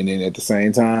 and then at the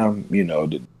same time,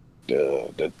 the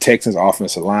Texans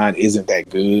offensive line isn't that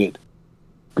good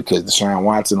because Deshaun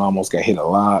Watson almost got hit a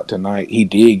lot tonight. He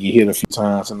did get hit a few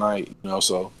times tonight,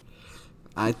 so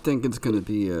I think it's going to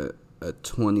be a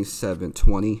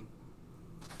 27-20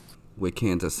 with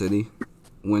Kansas City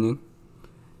winning.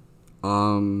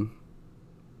 I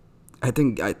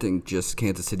think just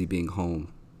Kansas City being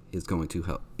home is going to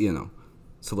help,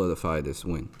 solidify this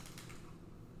win.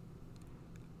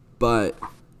 But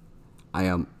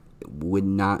I would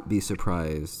not be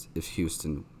surprised if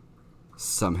Houston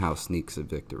somehow sneaks a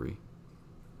victory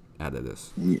out of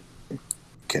this. You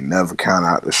can never count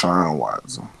out Deshaun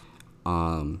Watson.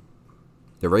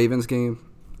 The Ravens game,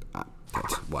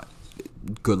 that's what?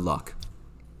 Good luck.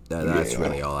 That's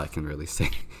really all I can really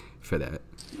say for that.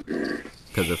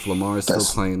 Because if Lamar is still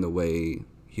playing the way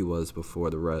he was before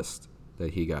the rest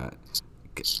that he got,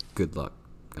 good luck.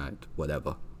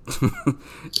 Whatever. It's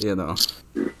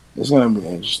going to be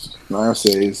interesting. Like I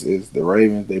said, it's the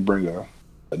Ravens. They bring a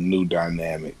new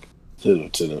dynamic to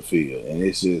the field. And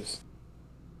it's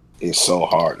so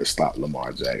hard to stop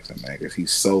Lamar Jackson, man, because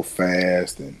he's so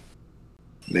fast and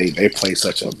they play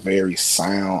such a very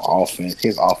sound offense.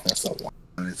 His offensive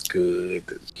line is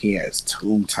good. He has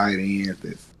 2 tight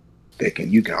ends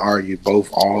you can argue both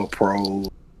all pros.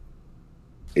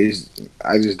 It'll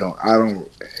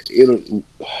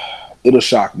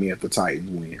shock me if the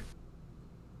Titans win.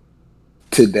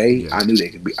 Today, yeah. I knew they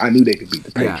could beat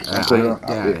the Patriots.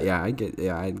 I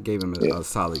gave him a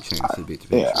solid chance to beat the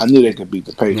Patriots. Yeah, I knew they could beat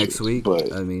the Patriots.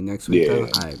 Next week,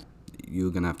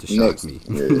 you're gonna have to shock me.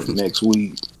 Next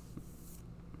week.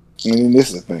 This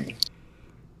is the thing.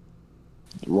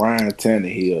 Ryan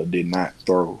Tannehill did not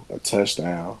throw a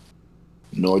touchdown,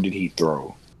 nor did he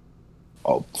throw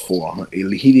 400.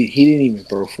 He didn't even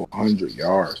throw for 100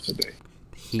 yards today.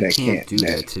 He can't do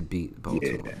that to beat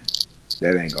Baltimore.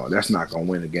 Yeah, that's not gonna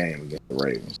win a game against the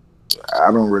Ravens.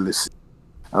 I don't really see,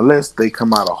 unless they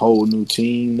come out a whole new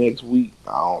team next week.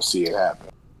 I don't see it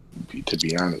happening. To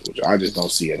be honest with you, I just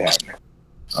don't see it happening.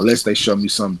 Unless they show me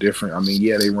something different.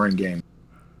 They run game.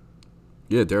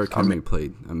 Yeah, Derrick Henry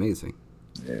played amazing.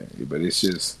 Yeah, but it's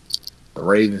just the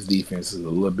Ravens' defense is a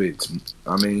little bit.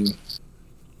 I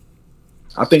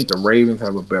think the Ravens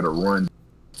have a better run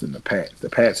than the Pats. The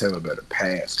Pats have a better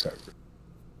pass coverage.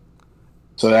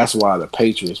 So that's why the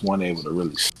Patriots weren't able to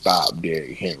really stop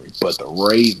Derrick Henry. But the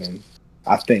Ravens,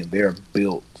 I think they're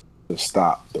built to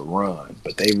stop the run,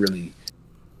 but they really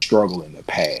struggle in the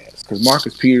pass. Because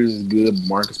Marcus Peters is good, but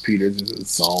Marcus Peters is a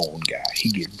zone guy.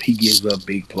 He gives up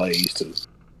big plays too.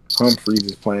 Humphreys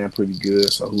is playing pretty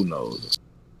good, so who knows?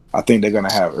 I think they're going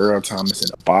to have Earl Thomas in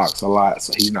the box a lot,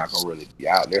 so he's not going to really be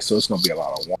out there. So it's going to be a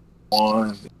lot of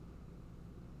one-on-ones.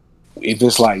 If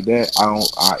it's like that,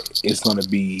 it's going to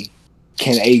be,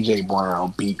 can A.J.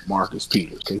 Brown beat Marcus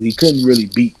Peters? Because he couldn't really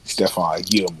beat Stephon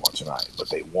Gilmore tonight, but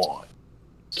they won.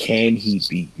 Can he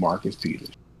beat Marcus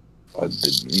Peters?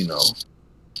 That's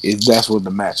what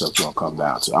the matchup's going to come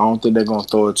down to. I don't think they're going to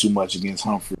throw it too much against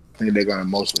Humphrey. I think they're going to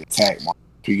mostly attack Marcus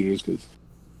Peters because,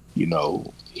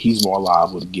 he's more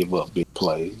liable to give up big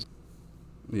plays.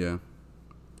 Yeah.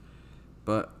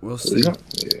 But we'll see.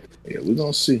 We're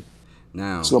going to see.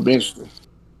 Now, it's going to be interesting.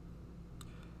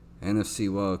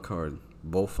 NFC wild card.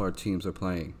 Both our teams are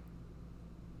playing.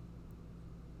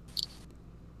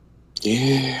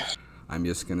 Yeah. I'm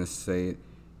just going to say it.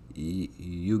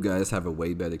 You guys have a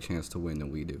way better chance to win than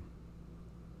we do.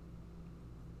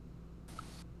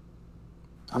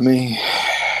 Man,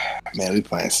 we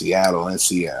playing Seattle and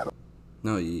Seattle.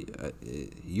 No, you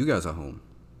guys are home.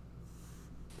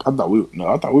 I thought we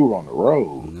were on the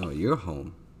road. No, you're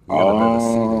home.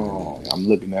 I'm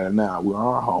looking at it now. We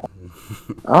are home.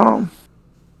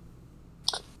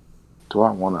 Do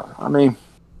I want to?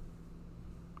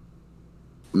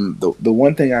 The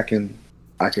one thing I can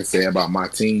say about my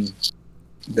team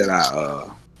that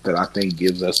I think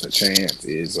gives us a chance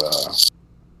is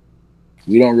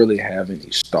we don't really have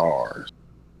any stars,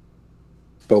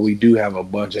 but we do have a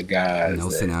bunch of guys.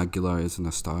 Nelson Aguilar isn't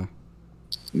a star.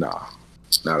 Nah,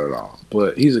 not at all.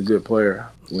 But he's a good player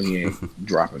when he ain't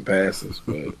dropping passes.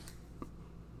 But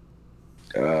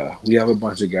we have a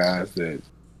bunch of guys that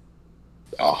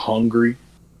are hungry.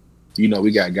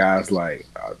 We got guys like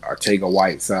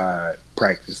Arcega-Whiteside,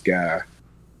 practice guy.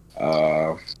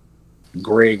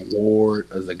 Greg Ward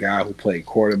is a guy who played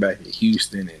quarterback in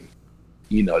Houston, and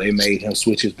they made him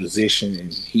switch his position,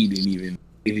 and it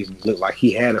didn't look like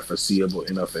he had a foreseeable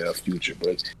NFL future.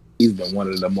 But he's been one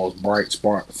of the most bright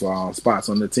spots on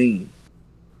the team.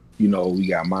 We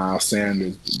got Miles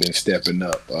Sanders been stepping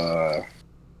up.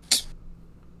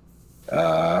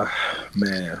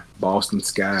 Man, Boston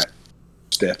Scott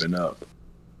stepping up.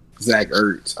 Zach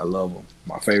Ertz, I love him.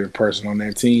 My favorite person on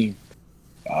that team.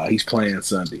 He's playing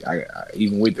Sunday.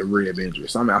 Even with the rib injury.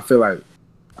 So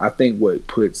I think what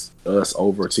puts us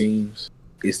over teams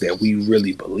is that we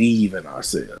really believe in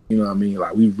ourselves. You know what I mean?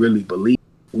 Like we really believe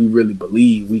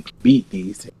we can beat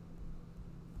these teams.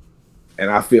 And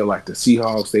I feel like the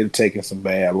Seahawks, they've taken some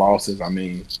bad losses. I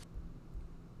mean,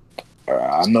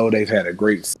 I know they've had a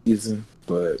great season,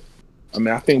 but I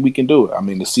mean, I think we can do it. I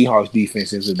mean, the Seahawks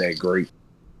defense isn't that great.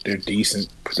 They're decent,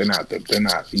 but they're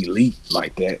not elite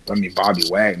like that. I mean, Bobby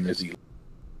Wagner's elite,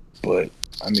 but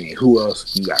I mean, who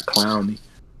else? You got Clowney.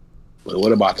 But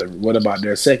what about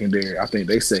their secondary? I think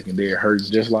their secondary hurts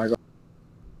just like,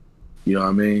 you know what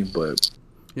I mean. But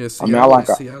yeah,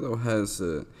 Seattle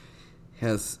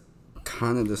has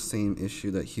kind of the same issue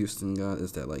that Houston got.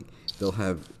 Is that like they'll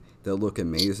look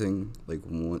amazing like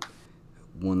 1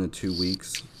 or 2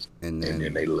 weeks, and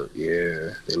then they look bad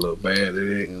at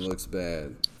it. And it looks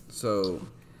bad. So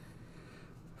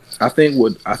I think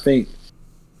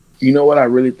you know what I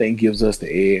really think gives us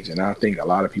the edge, and I think a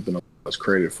lot of people don't give us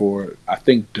credit for it. I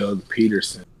think Doug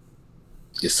Peterson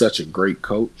is such a great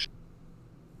coach.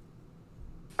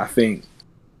 I think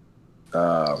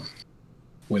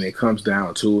when it comes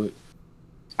down to it,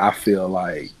 I feel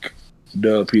like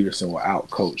Doug Peterson will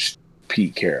outcoach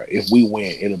Pete Carroll. If we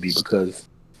win, it'll be because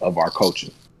of our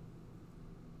coaching.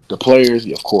 The players,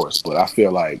 of course, but I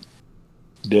feel like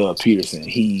Doug Peterson,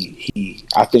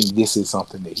 I think this is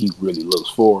something that he really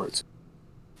looks forward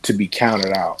to be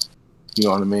counted out. You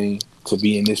know what I mean? To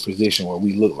be in this position where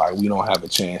we look like we don't have a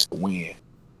chance to win.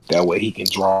 That way he can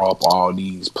draw up all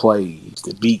these plays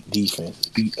to beat defense,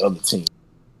 beat other teams.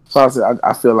 So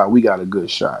I feel like we got a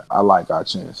good shot. I like our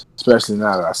chance, especially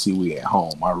now that I see we at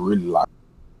home. I really like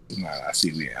it now that I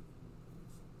see we at home.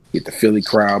 Get the Philly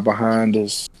crowd behind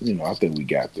us. I think we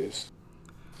got this.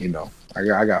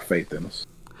 I got faith in us.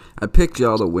 I picked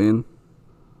y'all to win,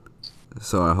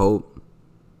 so I hope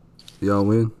y'all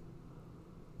win.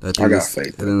 I got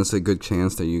faith. And then it's a good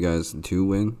chance that you guys do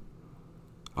win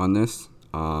on this.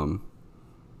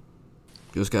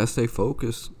 Just gotta stay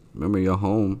focused. Remember, you're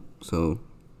home, so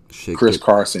Chris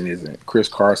Carson is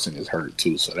hurt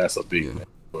too, so that's a big thing.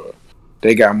 But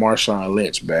they got Marshawn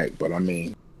Lynch back, but I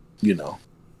mean, yeah.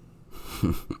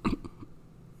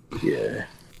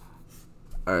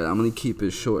 All right, I'm gonna keep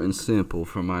it short and simple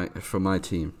for my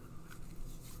team.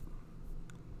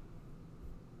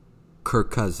 Kirk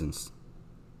Cousins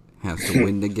has to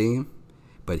win the game,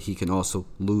 but he can also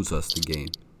lose us the game.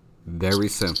 Very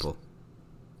simple.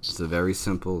 It's a very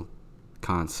simple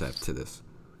concept to this.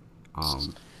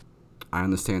 I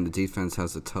understand the defense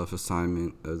has a tough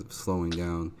assignment of slowing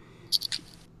down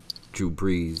Drew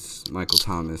Brees, Michael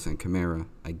Thomas, and Kamara.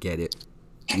 I get it,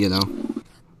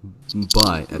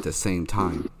 But at the same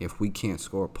time, if we can't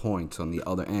score points on the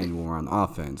other end when we're on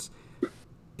offense,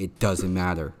 it doesn't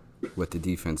matter what the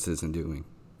defense isn't doing.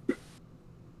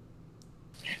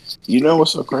 You know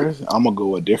what's so crazy? I'm going to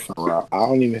go a different route. I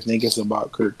don't even think it's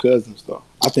about Kirk Cousins, though.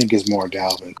 I think it's more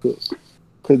Dalvin Cook.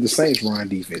 Because the Saints' run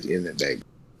defense isn't that good.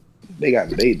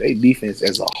 They defense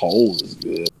as a whole is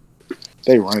good.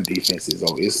 They run defense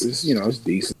it's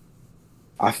decent.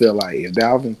 I feel like if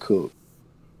Dalvin Cook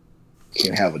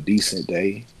can have a decent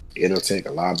day, it'll take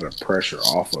a lot of the pressure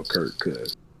off of Kirk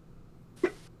Cousins.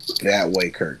 That way,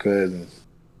 Kirk Cousins,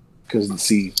 because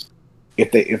see,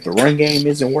 if the run game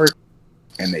isn't working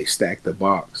and they stack the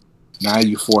box, now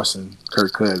you're forcing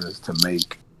Kirk Cousins to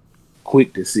make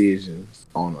quick decisions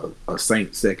on a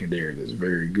Saints secondary that's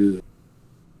very good.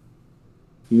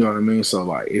 You know what I mean? So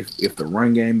like, if the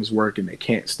run game is working, they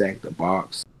can't stack the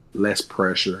box, less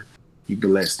pressure. You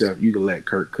can let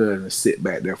Kirk Cousins sit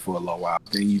back there for a little while.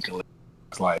 Then you can let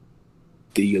like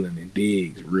Thielen and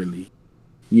Diggs really,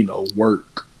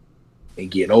 work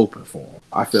and get open for him.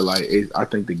 I feel like I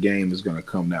think the game is going to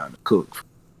come down to Cook.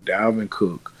 Dalvin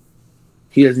Cook,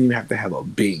 he doesn't even have to have a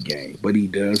big game, but he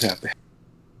does have to have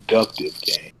a productive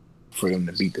game for them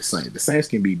to beat the Saints. The Saints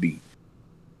can be beat,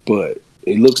 but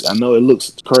I know it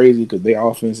looks crazy because their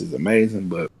offense is amazing,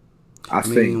 but I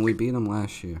think we beat them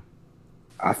last year.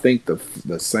 I think the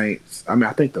Saints.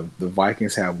 I think the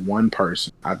Vikings have one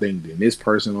person. I think this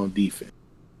person on defense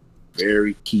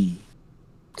very key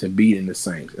to beating the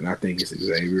Saints, and I think it's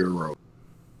Xavier Rhodes.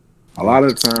 A lot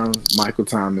of the times, Michael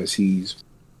Thomas, he's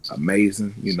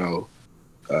amazing.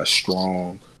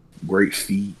 Strong, great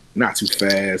feet, not too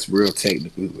fast, real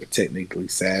technically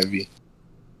savvy.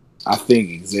 I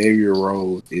think Xavier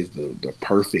Rhodes is the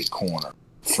perfect corner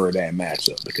for that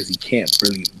matchup because he can't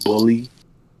really bully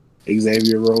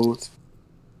Xavier Rhodes.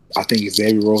 I think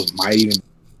Xavier Rhodes might even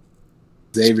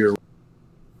Xavier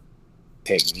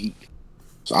technique.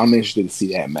 So I'm interested to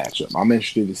see that matchup. I'm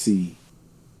interested to see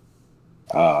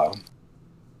uh,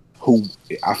 who.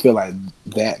 I feel like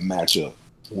that matchup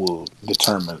will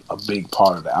determine a big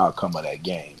part of the outcome of that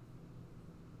game.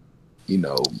 You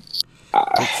know,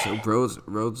 It's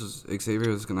Rhodes Xavier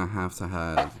is gonna have to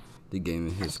have the game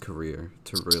of his career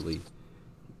to really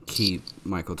keep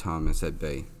Michael Thomas at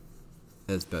bay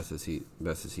as best as he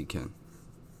can.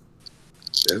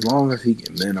 as long as he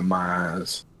can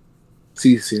minimize.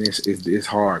 See, it's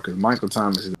hard because Michael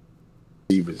Thomas is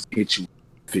hit you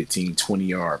 15,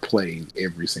 20-yard plays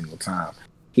every single time.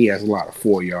 He has a lot of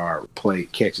 4-yard play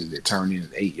catches that turn into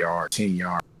 8-yard,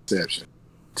 10-yard reception,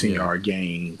 10-yard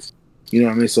gains. You know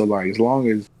what I mean? So like as long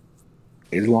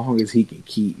as he can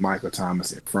keep Michael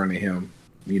Thomas in front of him,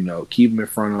 keep him in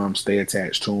front of him, stay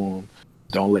attached to him.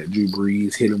 Don't let Drew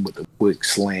Brees hit him with the quick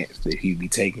slants that he'd be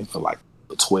taking for like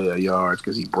 12 yards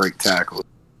because he break tackles.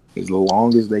 As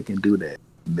long as they can do that,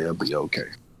 they'll be okay.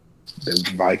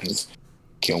 The Vikings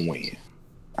can win.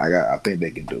 I think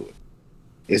they can do it.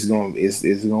 It's gonna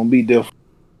be different,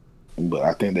 but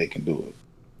I think they can do it.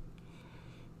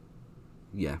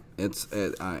 Yeah,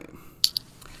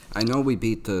 I know we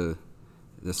beat the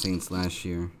Saints last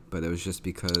year, but it was just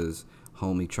because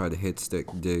Homie tried to hit stick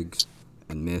Diggs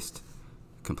and missed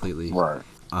completely. Right.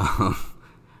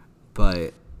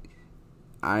 But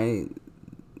I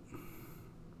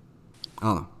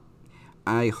don't know.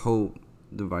 I hope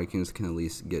the Vikings can at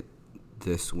least get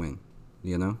this win.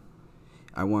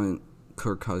 I want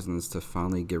Kirk Cousins to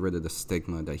finally get rid of the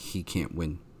stigma that he can't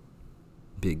win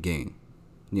big game.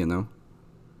 Right.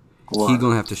 He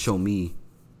gonna have to show me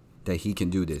that he can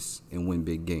do this and win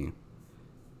big game.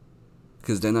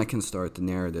 Because then I can start the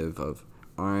narrative of,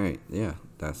 all right, yeah,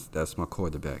 that's my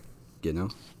quarterback.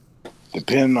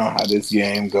 Depending on how this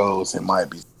game goes, it might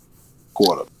be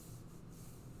quarterback.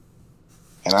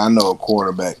 And I know a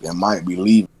quarterback that might be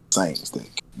leaving the Saints that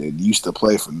used to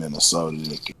play for Minnesota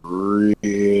that could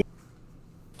really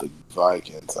the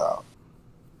Vikings out.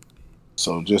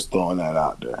 So just throwing that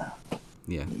out there.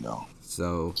 Yeah.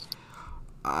 So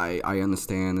I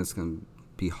understand it's going to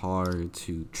be hard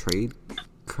to trade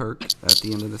Kirk at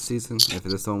the end of the season if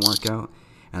this don't work out.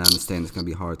 And I understand it's going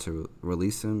to be hard to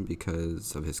release him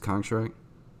because of his contract.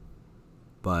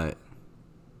 But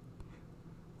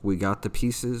we got the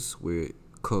pieces with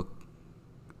Cook,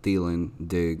 Thielen,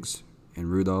 Diggs, and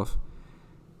Rudolph.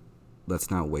 Let's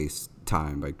not waste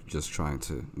time by just trying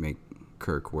to make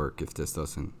Kirk work if this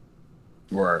doesn't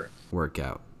work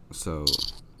out. So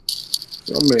it's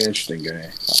going to be an interesting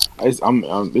game. It's going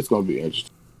to be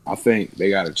interesting. I think they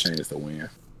got a chance to win.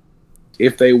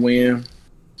 If they win,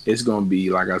 it's going to be,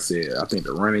 like I said, I think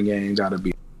the running game got to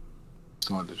be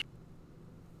going to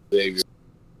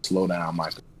slow down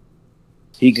Michael.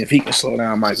 If he can slow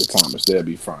down Michael Thomas, they'll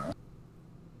be fine.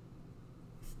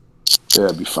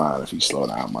 They'll be fine if he slow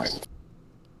down Michael.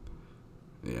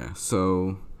 Yeah,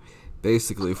 so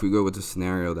basically if we go with the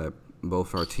scenario that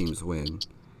both our teams win,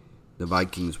 the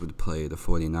Vikings would play the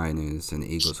 49ers and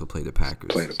the Eagles would play the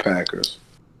Packers.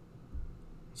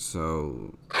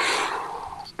 So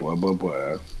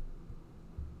boy.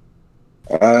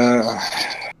 I'm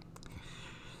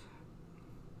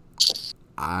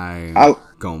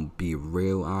gonna be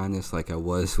real honest, like I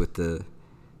was with the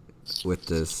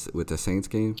Saints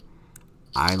game.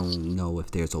 I don't know if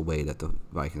there's a way that the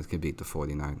Vikings can beat the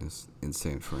 49ers in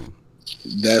San Fran.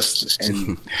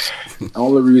 And the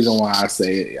only reason why I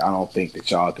say I don't think that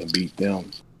y'all can beat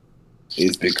them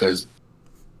is because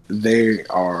they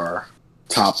are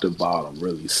top to bottom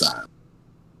really sound.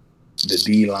 The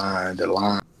D-line, the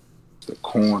line, the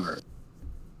corner,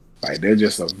 like they're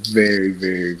just a very,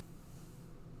 very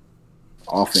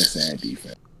offense and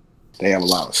defense. They have a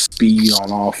lot of speed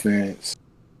on offense.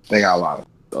 They got a lot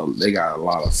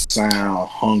of sound,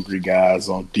 hungry guys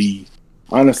on D.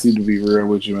 Honestly, to be real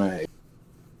with you, man,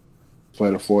 play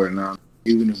the 49ers.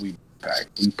 Even if we pack,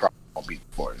 we probably won't beat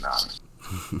the 49ers.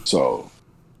 So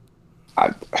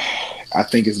I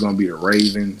think it's gonna be the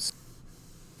Ravens.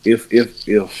 If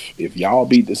y'all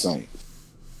beat the Saints,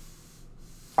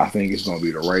 I think it's gonna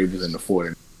be the Ravens and the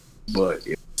 49ers. But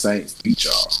if the Saints beat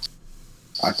y'all,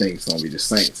 I think it's gonna be the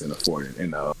Saints and the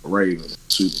Ravens in the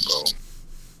Super Bowl.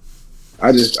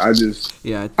 I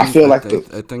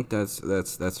think that's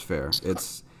fair.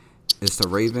 It's the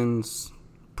Ravens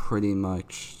pretty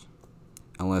much,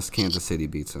 unless Kansas City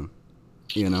beats them,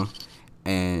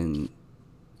 and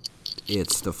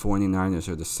it's the 49ers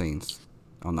or the Saints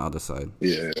on the other side.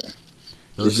 Yeah,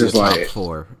 those are the top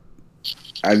four.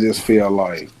 I just feel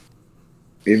like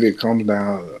if it comes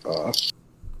down,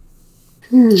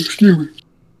 excuse me,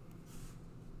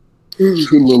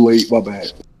 it's a little late. My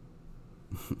bad.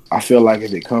 I feel like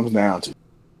if it comes down to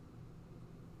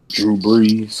Drew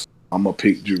Brees, I'm gonna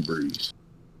pick Drew Brees.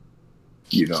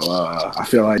 You know, I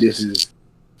feel like this is.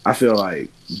 I feel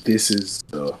like this is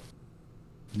the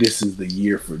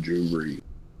year for Drew Brees.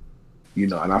 You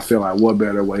know, and I feel like what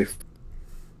better way to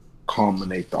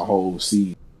culminate the whole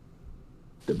season,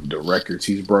 the records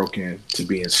he's broken, to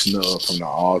being snubbed from the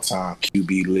all-time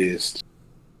QB list.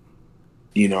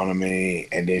 You know what I mean?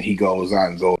 And then he goes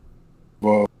out and goes.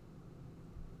 Well,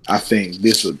 I think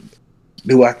this would.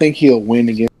 Do I think he'll win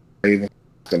against the Ravens?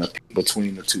 Gonna pick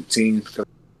between the two teams because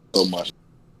so much.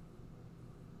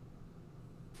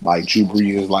 Like Drew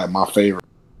Brees is like my favorite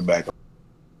back.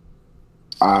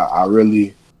 I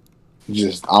really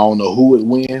just I don't know who would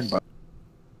win, but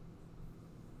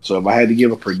so if I had to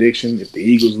give a prediction, if the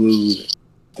Eagles lose,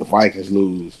 the Vikings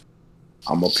lose,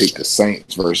 I'm gonna pick the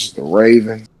Saints versus the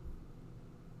Ravens,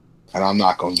 and I'm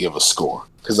not gonna give a score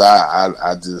because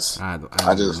I just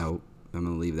nope. I'm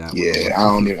gonna leave that. Yeah, I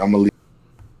don't. I'm gonna leave.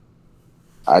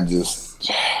 I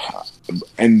just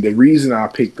and the reason I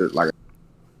picked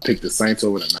the Saints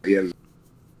over the yeah,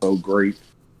 so great,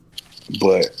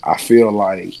 but I feel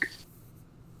like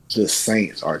the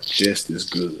Saints are just as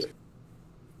good.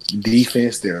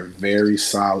 Defense, they're very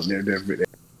solid. They're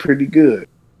pretty good.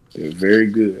 They're very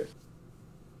good,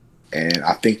 and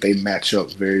I think they match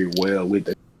up very well with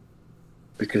it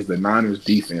because the Niners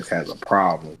defense has a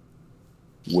problem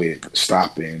with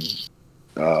stopping.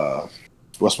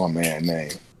 What's my man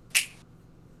name?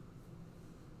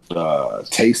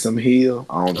 Taysom Hill.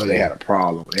 I don't know. They had a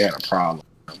problem.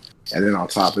 And then on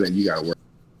top of that, you got to work.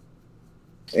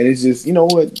 And it's just, you know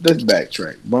what? Let's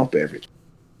backtrack. Bump everything.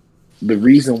 The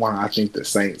reason why I think the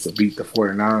Saints will beat the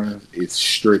 49ers is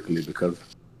strictly because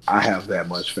I have that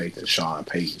much faith in Sean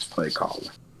Payton's play calling.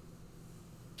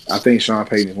 I think Sean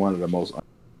Payton is one of the most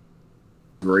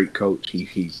great coach.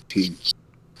 He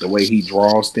the way he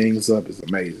draws things up is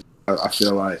amazing. I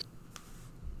feel like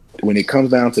when it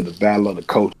comes down to the battle of the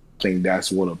coach, I think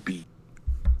that's what'll beat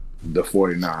the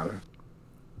 49ers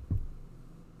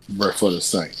for the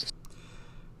Saints.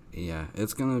 Yeah,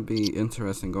 it's going to be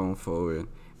interesting going forward.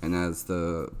 And as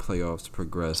the playoffs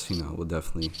progress, we'll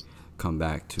definitely come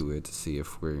back to it to see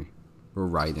if we're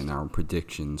right in our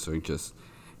predictions or just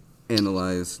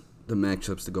analyze the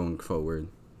matchups to going forward.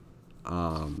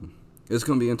 It's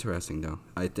going to be interesting, though.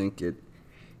 I think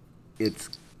it's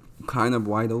kind of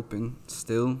wide open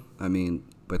still.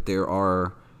 But there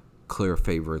are clear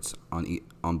favorites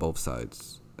on both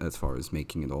sides as far as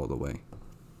making it all the way.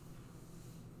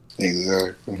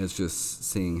 Exactly. It's just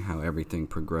seeing how everything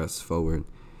progresses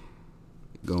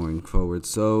going forward.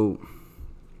 So,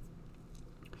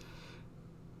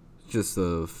 just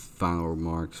the final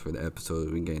remarks for the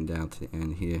episode. We're getting down to the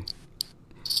end here.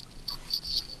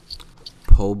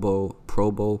 Pro Bowl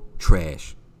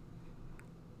trash.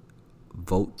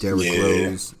 Vote Derrick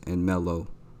Rose and Melo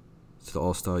to the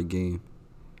All-Star game.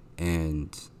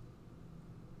 And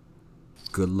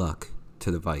good luck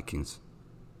to the Vikings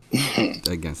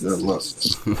against the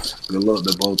Saints. Good luck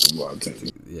to both of them, I'll tell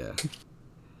you. Yeah.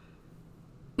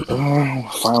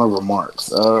 Final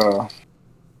remarks. As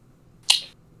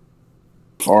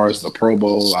far as the Pro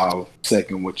Bowl, I'll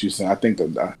second what you said. I think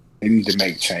that they need to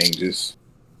make changes.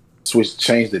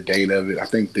 Change the date of it. I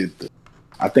think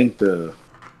the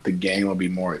game will be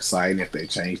more exciting if they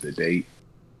change the date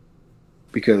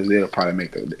because they'll probably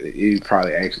make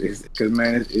because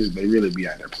man, they really be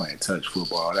out there playing touch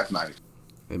football. That's not.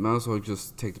 They might as well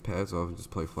just take the pads off and just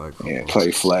play flag football. Yeah,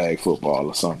 play flag football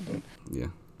or something. Yeah.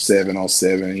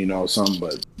 7-on-7, something.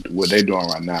 But what they're doing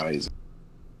right now is.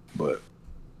 But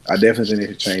I definitely think they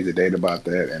should change the date about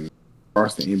that. And as far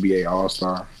as the NBA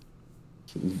All-Star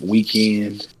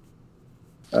weekend,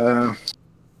 I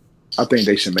think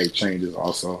they should make changes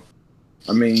also.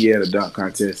 The dunk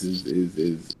contest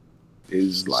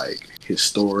is like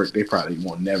historic. They probably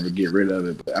won't never get rid of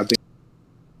it, but I think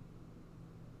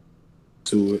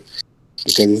to it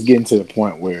because it's getting to the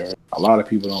point where a lot of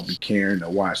people don't be caring to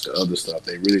watch the other stuff.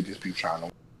 They really just be trying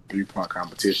to 3-point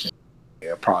competition.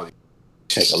 They'll probably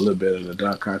take a little bit of the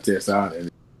dunk contest out, and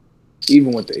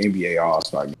even with the NBA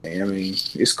All-Star game,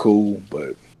 it's cool,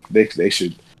 but they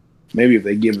should maybe if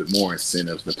they give it more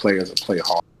incentives, the players will play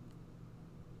hard.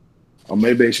 Or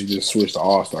maybe they should just switch the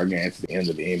All-Star game to the end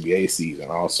of the NBA season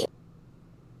also.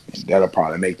 And that'll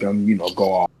probably make them,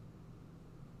 go off.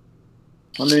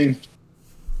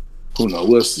 Who knows?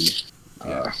 We'll see.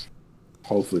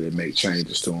 Hopefully they make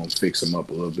changes to them, fix them up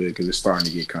a little bit because it's starting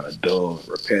to get kind of dull,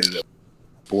 repetitive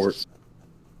sport.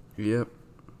 Yep.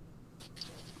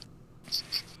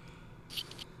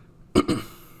 All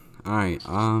right.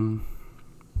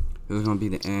 This is gonna be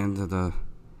the end of the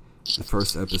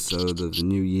first episode of the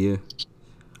new year.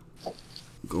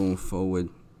 Going forward,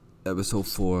 episode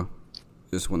 4.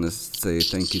 Just want to say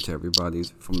thank you to everybody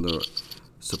from the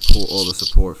support, all the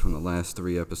support from the last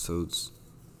 3 episodes,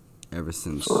 ever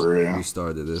since we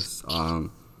started this.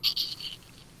 I'm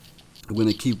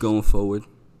gonna keep going forward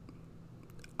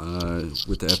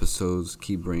with the episodes.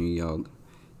 Keep bringing y'all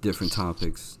different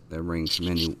topics that range from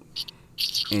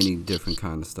any different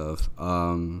kind of stuff.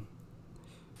 And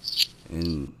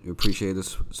we appreciate the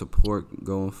support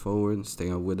going forward.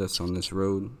 Stay with us on this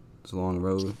road. It's a long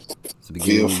road. It's the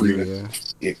beginning Feel free to,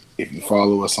 if you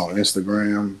follow us on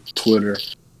Instagram, Twitter,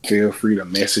 feel free to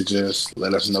message us.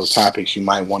 Let us know topics you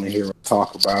might want to hear us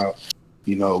talk about.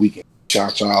 You know, we can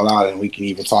shout y'all out, and we can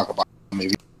even talk about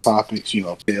maybe topics. You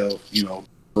know, tell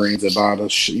friends about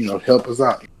us. You know, help us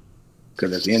out.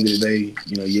 Because at the end of the day,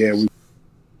 you know, we.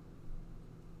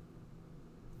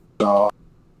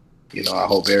 You know, I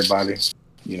hope everybody,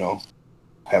 you know,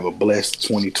 have a blessed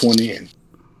 2020, and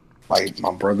like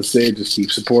my brother said, just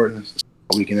keep supporting us.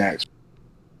 We can ask.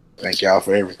 Thank y'all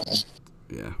for everything.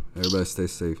 Yeah, everybody stay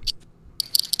safe.